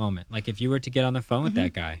 in that moment? Like if you were to get on the phone with mhm,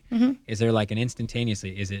 that guy, mhm, is there like an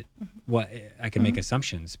instantaneously, is it what I can make mhm.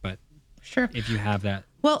 assumptions, but Sure. if you have that,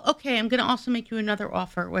 Well, okay, I'm going to also make you another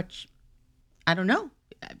offer, which I don't know.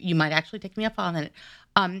 You might actually take me up on it.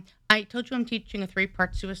 I told you I'm teaching a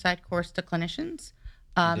 3-part suicide course to clinicians,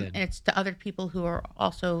 you did. and it's to other people who are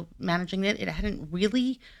also managing it. It hadn't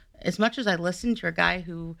really, as much as I listened, you're a guy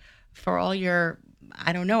who, for all your,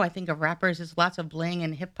 I don't know, I think of rappers as lots of bling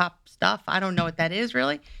and hip hop stuff. I don't know what that is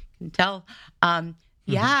really. Can tell.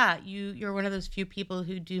 Yeah, you're one of those few people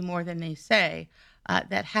who do more than they say.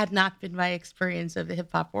 That had not been my experience of the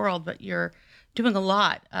hip hop world, but you're doing a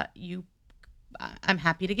lot. I'm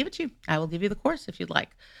happy to give it to you. I will give you the course if you'd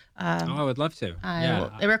like. Oh, Um, I would love to. I Yeah,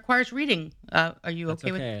 will. It requires reading. Are you that's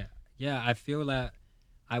okay with? okay. Yeah, I feel that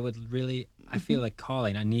I would really, I feel like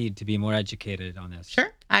calling. I need to be more educated on this.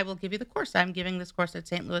 Sure, I will give you the course. I'm giving this course at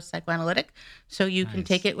St. Louis Psychoanalytic, so you can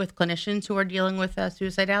take Nice. it with clinicians who are dealing with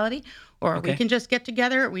suicidality, or we Okay. can just get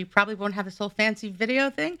together. We probably won't have this whole fancy video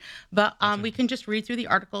thing, but That's we okay. can just read through the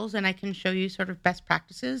articles, and I can show you sort of best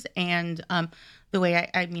practices and the way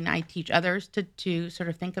I mean I teach others to sort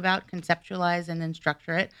of think about, conceptualize, and then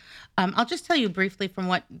structure it. I'll just tell you briefly from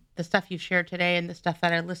what the stuff you've shared today and the stuff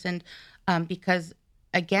that I listened, because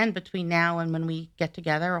again, between now and when we get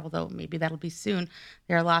together, although maybe that'll be soon,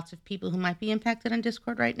 there are lots of people who might be impacted on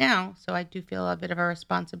Discord right now. So I do feel a bit of a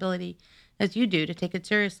responsibility, as you do, to take it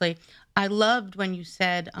seriously. I loved when you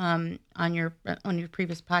said on your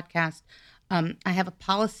previous podcast, I have a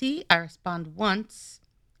policy. I respond once.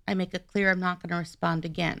 I make it clear I'm not going to respond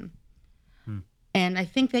again. Hmm. And I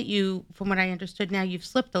think that you, from what I understood now, you've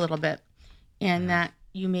slipped a little bit I and have. that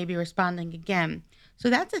you may be responding again. So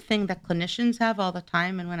that's a thing that clinicians have all the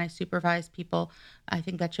time. And when I supervise people, I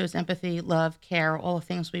think that shows empathy, love, care, all the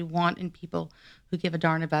things we want in people who give a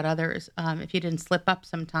darn about others. If you didn't slip up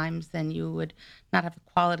sometimes, then you would not have the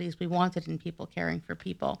qualities we wanted in people caring for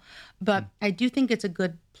people. Hmm. But I do think it's a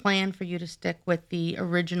good plan for you to stick with the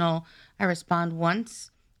original I respond once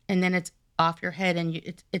and then it's off your head and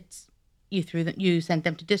it's you sent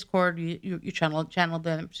them to Discord, you channeled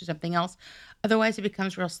them to something else. Otherwise, it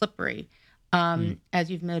becomes real slippery, Hmm. as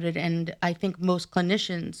you've noted. And I think most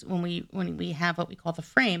clinicians, when we have what we call the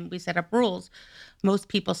frame, we set up rules. Most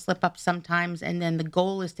people slip up sometimes, and then the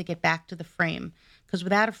goal is to get back to the frame. Because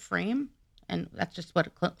without a frame, and that's just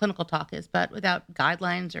what clinical talk is, but without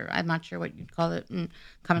guidelines, or I'm not sure what you'd call it in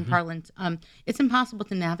common Hmm. parlance, it's impossible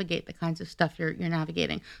to navigate the kinds of stuff you're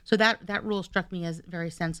navigating. So that rule struck me as very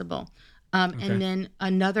sensible. And Okay. then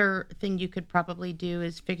another thing you could probably do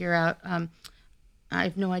is figure out. I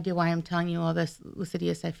have no idea why I'm telling you all this,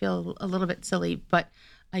 Lucidius. I feel a little bit silly, but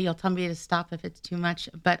you'll tell me to stop if it's too much.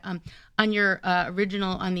 But on your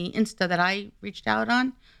original, on the Insta that I reached out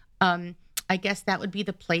on, um, I guess that would be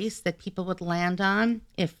the place that people would land on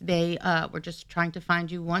if they were just trying to find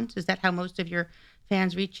you once. Is that how most of your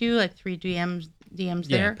fans reach you? Like three DMs Yeah,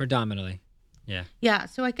 there? predominantly. Yeah. Yeah,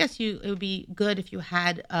 so I guess it would be good if you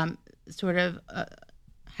had sort of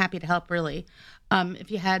happy to help really.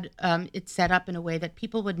 If you had it set up in a way that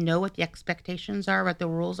people would know what the expectations are, what the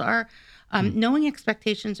rules are. Hmm. Knowing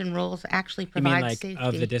expectations and rules actually You mean provides like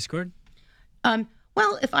of the safety. Discord?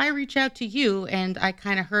 Well, if I reach out to you and I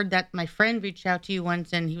kind of heard that my friend reached out to you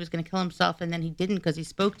once and he was going to kill himself and then he didn't because he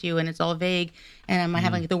spoke to you and it's all vague and I'm Hmm.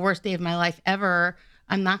 having the worst day of my life ever,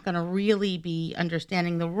 I'm not going to really be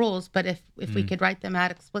understanding the rules. But if we Hmm. could write them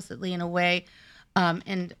out explicitly in a way,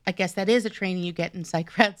 and I guess that is a training you get in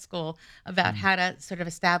psych grad school about Hmm. how to sort of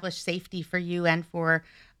establish safety for you and for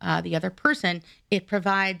the other person. It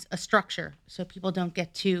provides a structure so people don't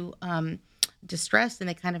get too distressed and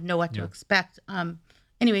they kind of know what to Yeah. expect.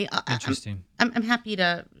 Anyway, Interesting. I'm happy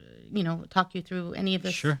to talk you through any of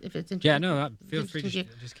this Sure. if it's Yeah. interesting. No. If it's Feel free to interesting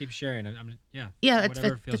to you. just keep sharing. Yeah. Yeah,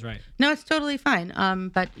 Whatever feels right. no, it's totally fine.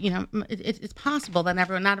 But it's possible that not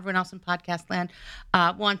everyone else in podcast land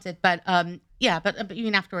wants it. But yeah, but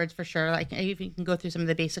even afterwards, for sure. Like even you can go through some of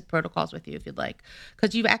the basic protocols with you if you'd like,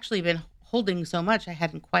 because you've actually been holding so much I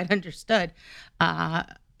hadn't quite understood. Uh,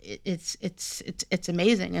 it's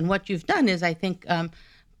amazing, and what you've done is I think.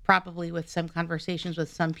 Probably with some conversations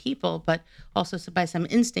with some people, but also by some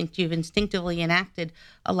instinct, you've instinctively enacted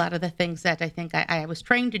a lot of the things that I think I was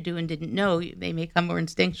trained to do and didn't know. They may come more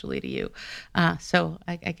instinctually to you. So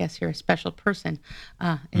I guess you're a special person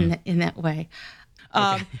Hmm. in that way.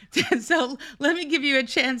 Okay. Um, so let me give you a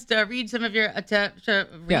chance to read some of your to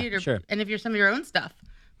Yeah. read or Sure. any of your some of your own stuff,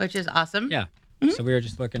 which is awesome. Yeah. Mhm. So we were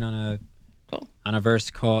just looking Cool. on a verse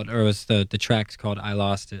called, or it was the track's called "I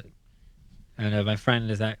Lost It." And one of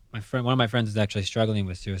my friends is actually struggling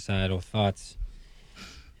with suicidal thoughts.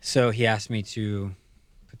 So he asked me to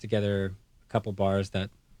put together a couple bars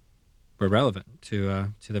that were relevant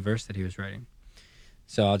to the verse that he was writing.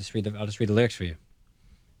 So I'll just read the lyrics for you.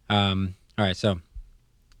 All right. So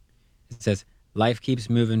it says, "Life keeps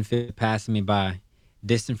moving, passing me by.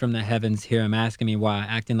 Distant from the heavens, here I'm asking me why.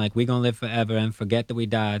 Acting like we gonna live forever and forget that we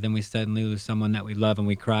die. Then we suddenly lose someone that we love and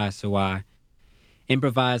we cry. So why?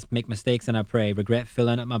 Improvise, make mistakes, and I pray. Regret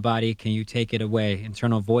filling up my body. Can you take it away?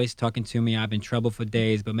 Internal voice talking to me. I've been troubled for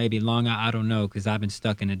days, but maybe longer. I don't know, because I've been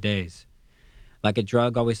stuck in a daze. Like a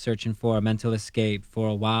drug, always searching for a mental escape. For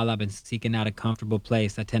a while, I've been seeking out a comfortable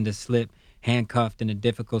place. I tend to slip, handcuffed in a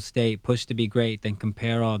difficult state. Pushed to be great, then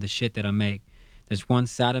compare all the shit that I make. There's one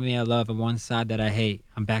side of me I love and one side that I hate.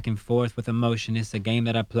 I'm back and forth with emotion. It's a game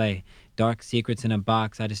that I play. Dark secrets in a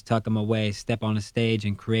box. I just tuck them away. Step on a stage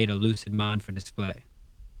and create a lucid mind for display."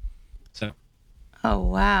 So Oh,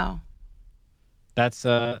 wow. that's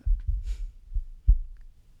I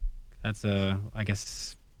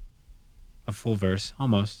guess a full verse,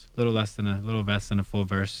 almost a little less than a full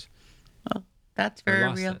verse. Well, that's We very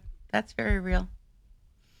lost real. it. That's very real.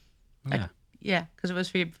 Like, Yeah, yeah, because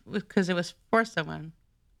it was for someone.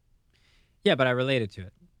 yeah, but I related to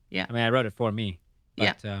it. Yeah, I mean, I wrote it for me,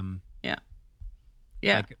 yeah, but yeah,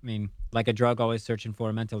 yeah. like I mean, like a drug always searching for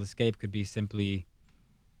a mental escape could be simply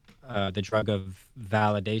the drug of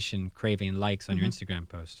validation, craving likes on your Hmm. Instagram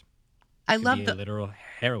post. I Could love be a the literal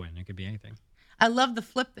heroin. It could be anything. I love the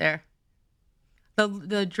flip there.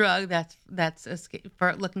 The drug that's escape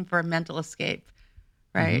for looking for a mental escape,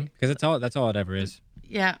 right? Because that's all it ever is.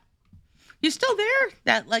 Yeah. You still there?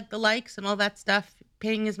 That like the likes and all that stuff,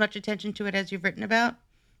 paying as much attention to it as you've written about?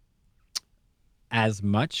 As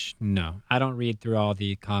much, no. I don't read through all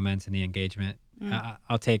the comments and the engagement. Mm,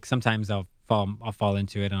 I'll take sometimes I'll fall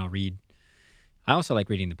into it and I'll read. I also like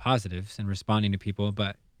reading the positives and responding to people,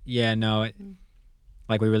 but yeah, no. mm,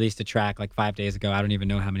 Like we released a track like 5 days ago. I don't even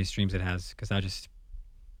know how many streams it has because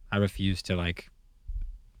I refuse to like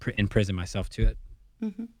imprison myself to it.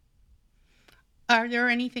 mhm. Are there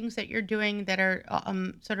any things that you're doing that are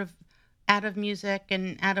sort of out of music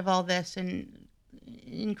and out of all this and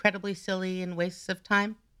incredibly silly and wastes of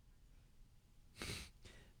time?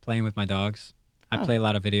 Playing with my dogs. I Oh, play a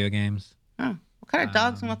lot of video games. oh. What kind of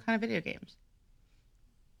dogs and Um, what kind of video games?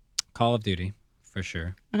 Call of Duty for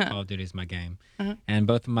sure. Uh-huh, Call of Duty is my game, uh-huh. and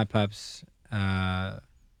both of my pups.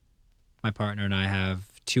 My partner and I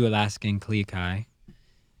have two Alaskan Klee Kai.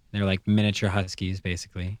 They're like miniature huskies,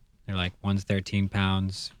 basically. They're like one's 13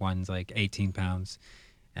 pounds, one's like 18 pounds,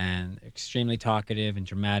 and extremely talkative and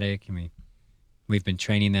dramatic. I mean, we've been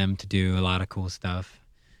training them to do a lot of cool stuff.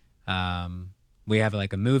 We have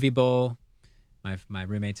like a movie bowl. My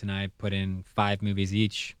roommates and I put in 5 movies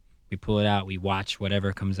each. We pull it out. We watch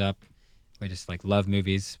whatever comes up. We just like love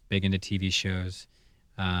movies. Big into TV shows.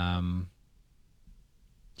 Um,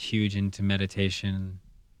 Huge into meditation.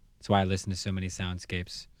 That's why I listen to so many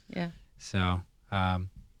soundscapes. Yeah. So um,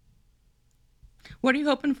 What are you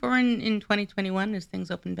hoping for in 2021 as things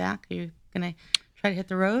open back? Are you going to try to hit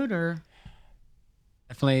the road or?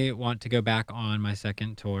 definitely want to go back on my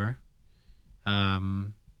second tour.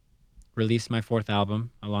 Um, Release my fourth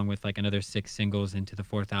album along with like another 6 singles into the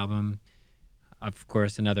fourth album. Of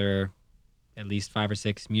course, another at least 5 or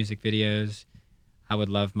 6 music videos. I would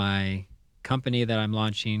love my company that I'm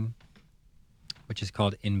launching, which is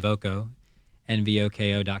called Invoko,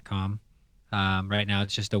 nvoko.com. Right now,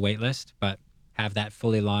 it's just a wait list, but have that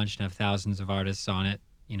fully launched and have thousands of artists on it,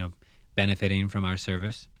 benefiting from our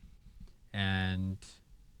service. And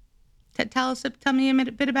Tell me a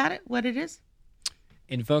bit about it, what it is.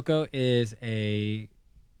 Invoko is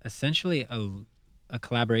essentially a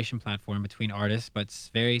collaboration platform between artists, but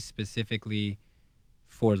very specifically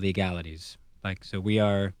for legalities. Like, so we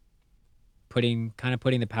are putting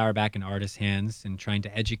the power back in artists' hands and trying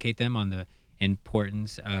to educate them on the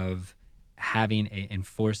importance of having a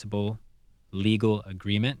enforceable legal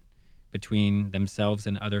agreement between themselves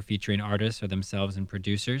and other featuring artists or themselves and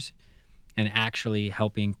producers, and actually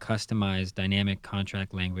helping customize dynamic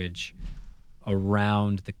contract language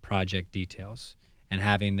around the project details and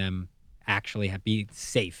having them actually be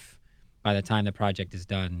safe by the time the project is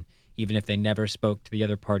done. Even if they never spoke to the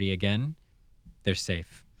other party again, they're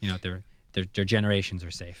safe. Their generations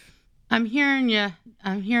are safe. I'm hearing you.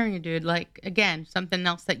 I'm hearing you, dude. Like again, something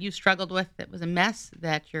else that you struggled with that was a mess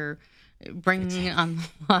that you're bringing Exactly.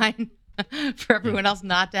 online for Yeah. everyone else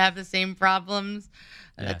not to have the same problems.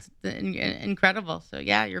 Yeah. That's incredible. So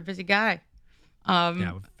yeah, you're a busy guy. Yeah. Um,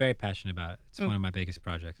 We're very passionate about it. It's mm, one of my biggest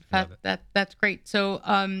projects. I love it. that's great. So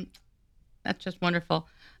that's just wonderful.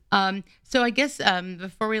 So I guess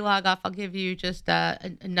before we log off, I'll give you just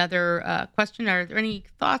another question. Are there any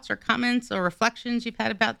thoughts or comments or reflections you've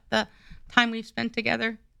had about the time we've spent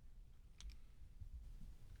together?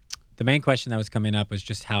 The main question that was coming up was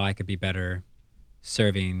just how I could be better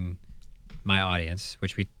serving my audience,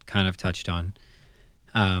 which we kind of touched on,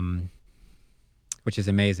 um, which is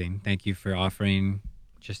amazing. Thank you for offering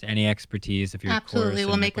just any expertise of your Absolutely. course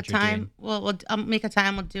We'll and like make a what you're doing. time. I'll make a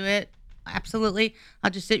time. We'll do it. Absolutely.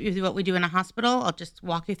 I'll just sit with you what we do in a hospital. I'll just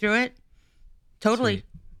walk you through it. Totally. Sweet.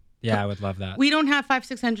 Yeah, I would love that. We don't have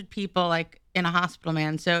 600 people like in a hospital,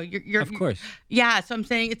 man. So Of course. yeah. So I'm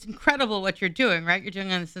saying it's incredible what you're doing, right? You're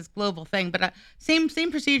doing on this global thing, but same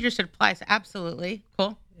procedure should apply. So absolutely.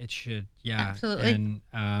 Cool. It should. Yeah. Absolutely.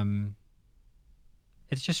 And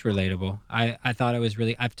it's just relatable. I thought it was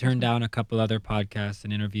really, I've turned down a couple other podcasts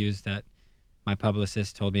and interviews that my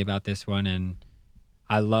publicist told me about this one, and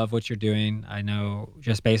I love what you're doing. I know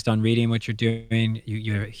just based on reading what you're doing,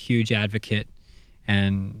 you're a huge advocate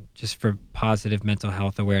and just for positive mental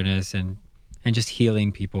health awareness and just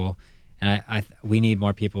healing people. And we need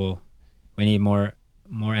more people. We need more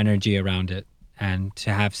energy around it, and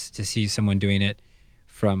to see someone doing it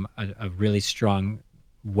from a really strong,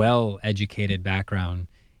 well educated background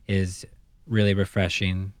is really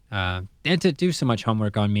refreshing. And to do so much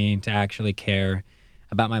homework on me, to actually care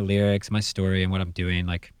about my lyrics, my story, and what I'm doing,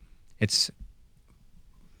 like it's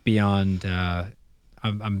beyond.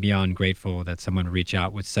 I'm beyond grateful that someone would reach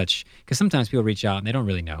out with such, because sometimes people reach out and they don't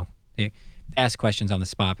really know. They ask questions on the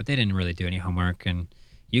spot, but they didn't really do any homework, and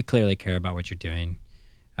you clearly care about what you're doing,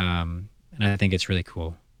 and I think it's really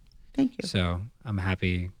cool. Thank you. So I'm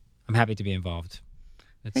happy. I'm happy to be involved.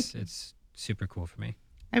 Thank you. It's super cool for me.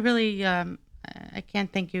 I really, I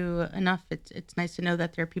can't thank you enough. It's nice to know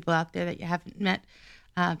that there are people out there that you haven't met,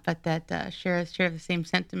 but that share the same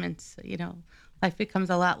sentiments. You know, life becomes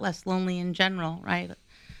a lot less lonely in general, right?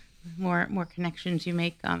 More connections you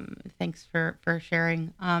make. Thanks for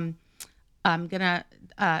sharing. I'm gonna,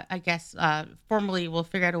 I guess, formally we'll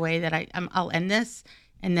figure out a way that I'll end this,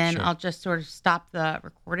 and then Sure. I'll just sort of stop the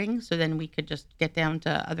recording, so then we could just get down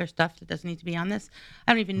to other stuff that doesn't need to be on this.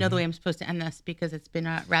 I don't even know the Hmm. way I'm supposed to end this because it's been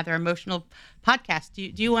a rather emotional podcast.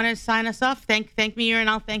 Do you want to sign us off? Thank me, and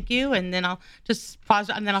I'll thank you, and then I'll just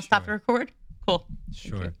pause, and then I'll stop the Sure. record. Cool. Thank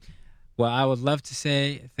you. Sure. Well, I would love to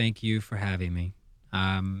say thank you for having me.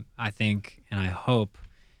 I think and I hope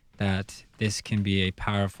that this can be a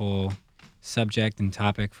powerful subject and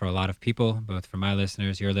topic for a lot of people, both for my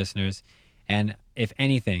listeners, your listeners. And if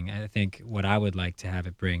anything, I think what I would like to have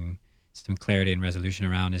it bring some clarity and resolution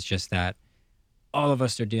around is just that all of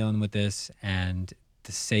us are dealing with this, and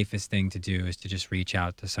the safest thing to do is to just reach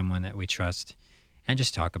out to someone that we trust and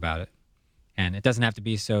just talk about it. And it doesn't have to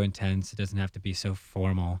be so intense. It doesn't have to be so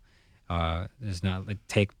formal. There's not like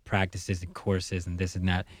take practices and courses and this and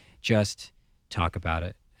that. Just talk about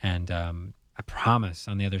it. And I promise,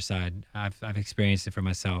 on the other side, I've experienced it for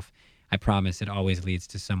myself. I promise it always leads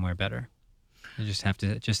to somewhere better. You just have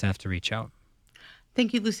to reach out.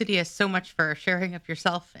 Thank you, Lucidia, so much for sharing of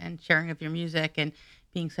yourself and sharing of your music and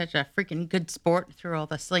being such a freaking good sport through all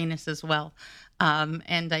the silliness as well.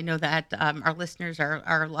 And I know that our listeners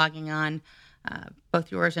are logging on,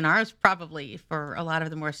 both yours and ours, probably for a lot of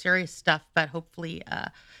the more serious stuff, but hopefully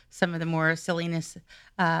some of the more silliness.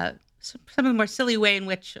 Some of the more silly way in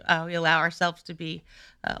which we allow ourselves to be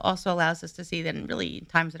also allows us to see that in really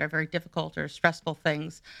times that are very difficult or stressful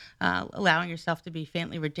things, allowing yourself to be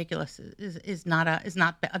faintly ridiculous is not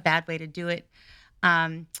a bad way to do it.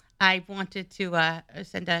 I wanted to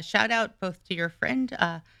send a shout out both to your friend.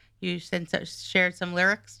 You shared some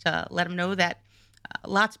lyrics to let him know that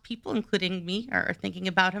lots of people, including me, are thinking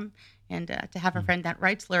about him. And to have a Mm. friend that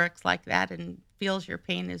writes lyrics like that and feels your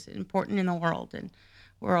pain is important in the world. And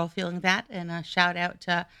we're all feeling that. And a shout out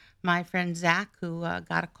to my friend Zach, who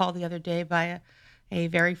got a call the other day by a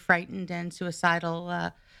very frightened and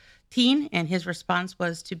suicidal teen. And his response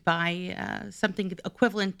was to buy something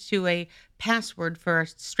equivalent to a password for a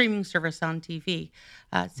streaming service on TV.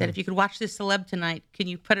 Said, Mm. if you could watch this celeb tonight, can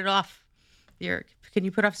you put it off? Can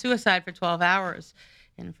you put off suicide for 12 hours?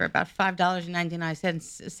 And for about $5.99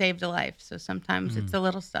 saved a life. So sometimes it's Mm. the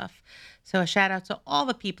little stuff. So a shout out to all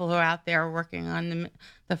the people who are out there working on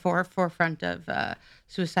the forefront of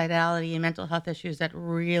suicidality and mental health issues that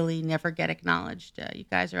really never get acknowledged. You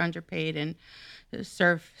guys are underpaid and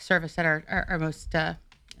service at our most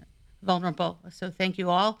vulnerable. So thank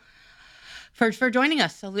you all for joining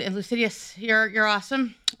us. So, and Lucidius, you're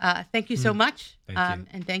awesome. Thank you so Mm. much. Thank you.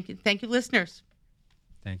 And thank you listeners.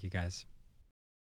 Thank you, guys.